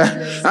seed.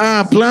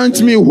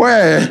 Plant me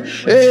where?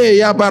 Hey,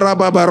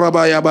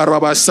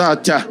 yabaraba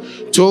sata.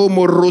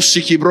 Tomo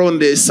roshiki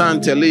bronde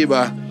sante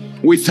liba.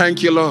 We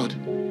thank you, Lord.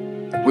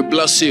 We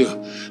bless you.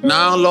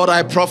 Now, Lord,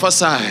 I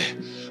prophesy.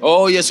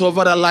 Oh, yes,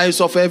 over the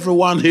lives of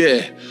everyone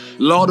here.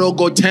 Lord, oh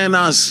God, turn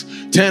us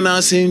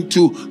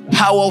into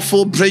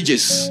powerful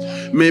bridges.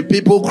 May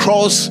people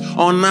cross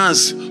on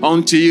us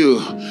unto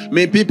you.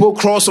 May people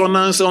cross on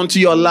us unto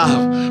your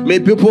love. May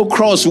people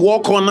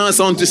walk on us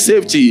unto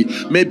safety.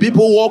 May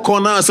people walk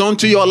on us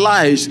unto your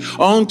lives,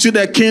 unto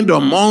the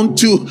kingdom,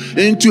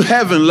 into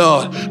heaven,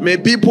 Lord. May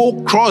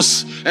people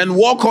cross and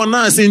walk on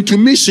us into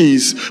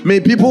missions. May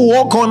people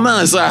walk on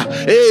us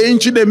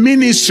into the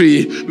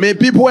ministry. May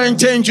people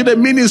enter into the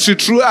ministry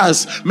through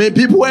us. May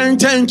people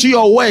enter into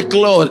your work,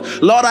 Lord.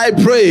 Lord, I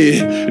pray,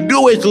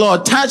 do it,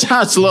 Lord. Touch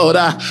hearts, Lord.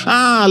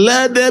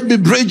 Let there be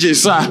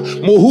bridges.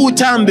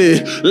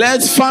 Muhutande.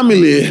 Let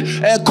family,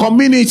 a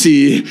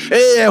community,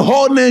 a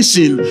whole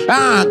nation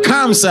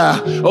comes.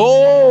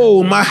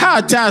 Oh,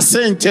 Mahata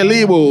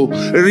Sentelibo,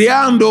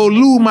 Riando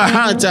Lu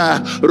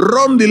Mahata,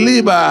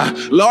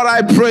 Rondiliba. Lord,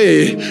 I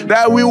pray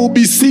that we will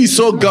be seeds,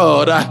 oh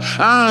God.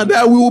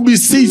 That we will be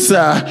seeds,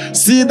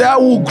 seed that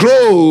will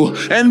grow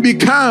and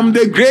become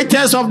the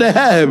greatest of the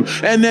herb,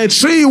 and a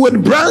tree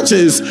with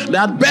branches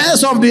that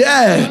bears of the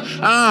air.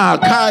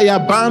 Kaya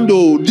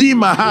Bando, Di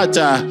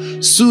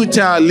Mahata,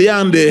 Suta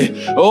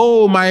Liande.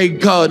 Oh my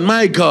God,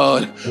 my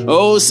God.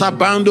 Oh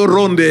Sabando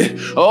Ronde.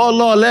 Oh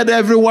Lord, let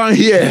everyone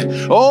hear.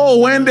 Oh,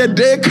 when the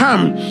day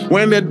come,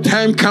 when the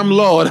time come,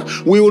 Lord,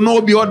 we will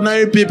not be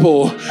ordinary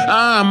people.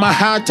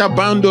 Mahata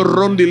Bando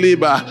Ronde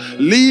Liba.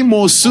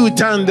 Limo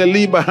Sutan de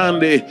Liba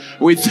Hande.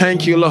 We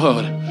thank you,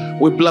 Lord.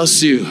 We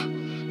bless you.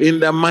 In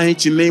the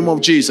mighty name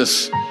of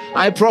Jesus.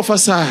 I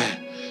prophesy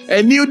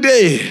a new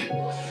day.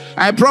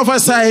 I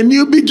prophesy a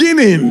new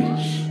beginning.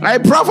 I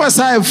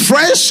prophesy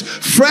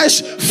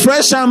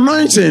fresh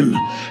anointing.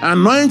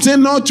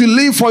 Anointing not to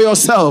live for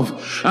yourself.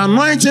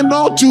 Anointing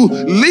not to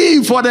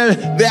live for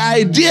the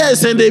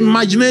ideas and the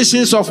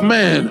imaginations of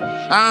men.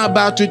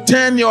 But to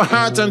turn your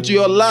heart unto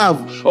your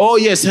love. Oh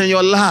yes, and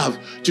your love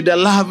to the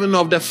loving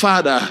of the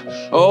Father.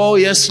 Oh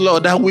yes,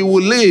 Lord, that we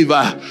will live.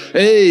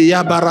 Hey,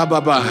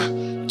 Yabarababa.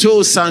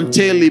 To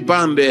Santeli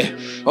Bande.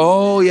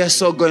 Oh yes,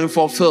 so going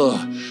fulfill.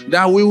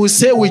 That we will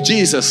say with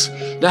Jesus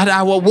that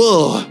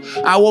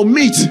our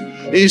meat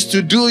is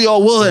to do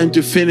your will and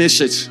to finish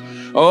it.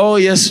 Oh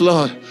yes,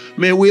 Lord.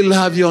 May we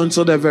love you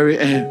until the very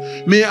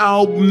end. May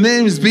our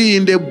names be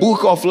in the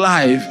book of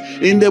life,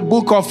 in the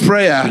book of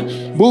prayer,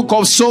 book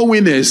of soul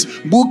winners,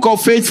 book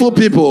of faithful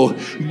people,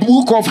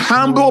 book of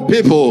humble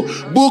people,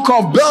 book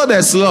of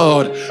builders,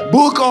 Lord,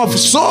 book of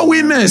soul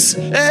winners,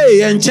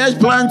 hey, and church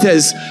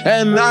planters,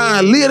 and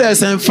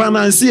leaders and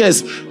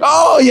financiers.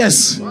 Oh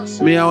yes,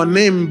 may our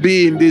name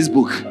be in this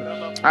book.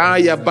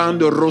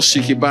 Ayabando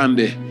Roshiki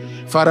Bande.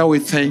 Father, we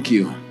thank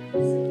you.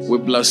 We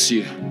bless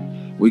you.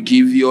 We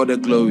give you all the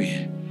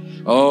glory.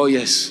 Oh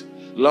yes,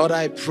 Lord,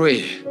 I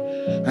pray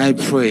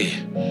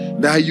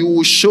that you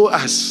will show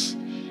us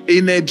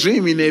in a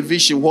dream, in a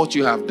vision, what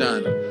you have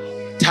done.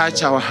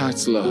 Touch our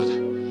hearts, Lord,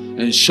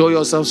 and show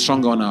yourself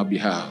strong on our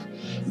behalf.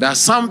 That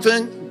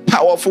something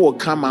powerful will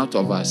come out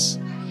of us.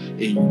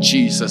 In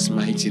Jesus'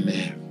 mighty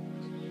name.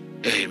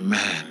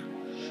 Amen.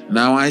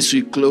 Now, as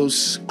we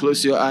close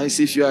your eyes.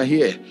 If you are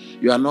here,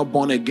 you are not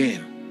born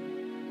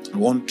again, you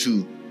want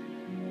to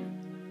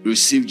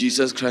receive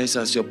Jesus Christ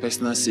as your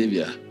personal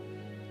Savior,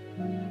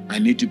 I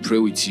need to pray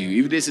with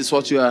you. If this is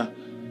what you are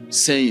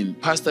saying,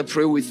 Pastor,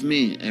 pray with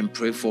me and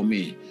pray for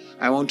me.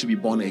 I want to be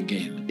born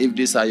again. If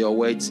these are your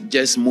words,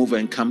 just move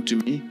and come to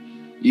me.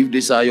 If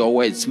these are your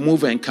words,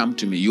 move and come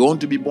to me. You want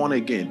to be born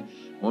again?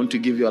 Want to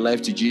give your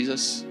life to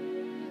Jesus?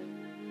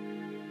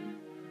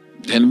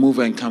 Then move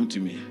and come to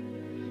me.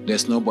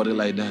 There's nobody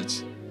like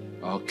that.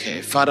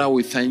 Okay. Father,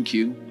 we thank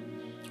you.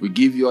 We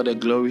give you all the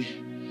glory.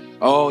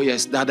 Oh,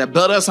 yes, that the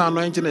builder's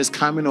anointing is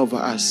coming over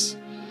us.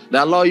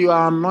 That, Lord, you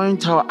are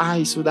anoint our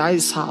eyes with eye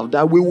salve,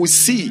 that we will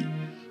see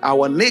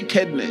our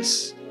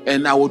nakedness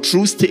and our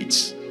true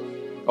state.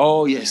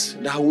 Oh, yes,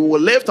 that we will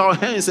lift our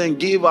hands and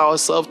give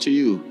ourselves to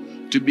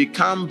you to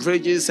become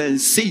bridges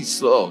and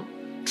seats, Lord,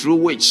 through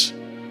which,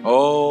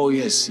 oh,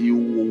 yes, you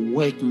will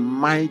work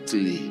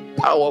mightily,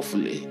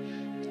 powerfully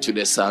to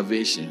the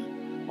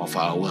salvation of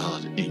our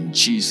world. In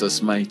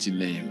Jesus' mighty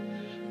name,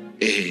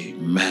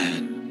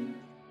 amen.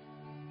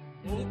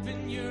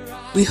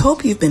 We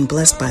hope you've been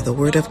blessed by the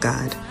Word of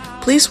God.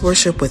 Please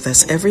worship with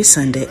us every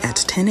Sunday at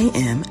 10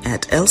 a.m.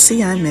 at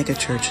LCI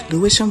Megachurch,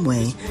 Lewisham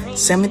Way,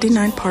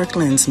 79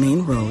 Parklands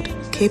Main Road,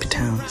 Cape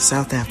Town,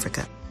 South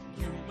Africa.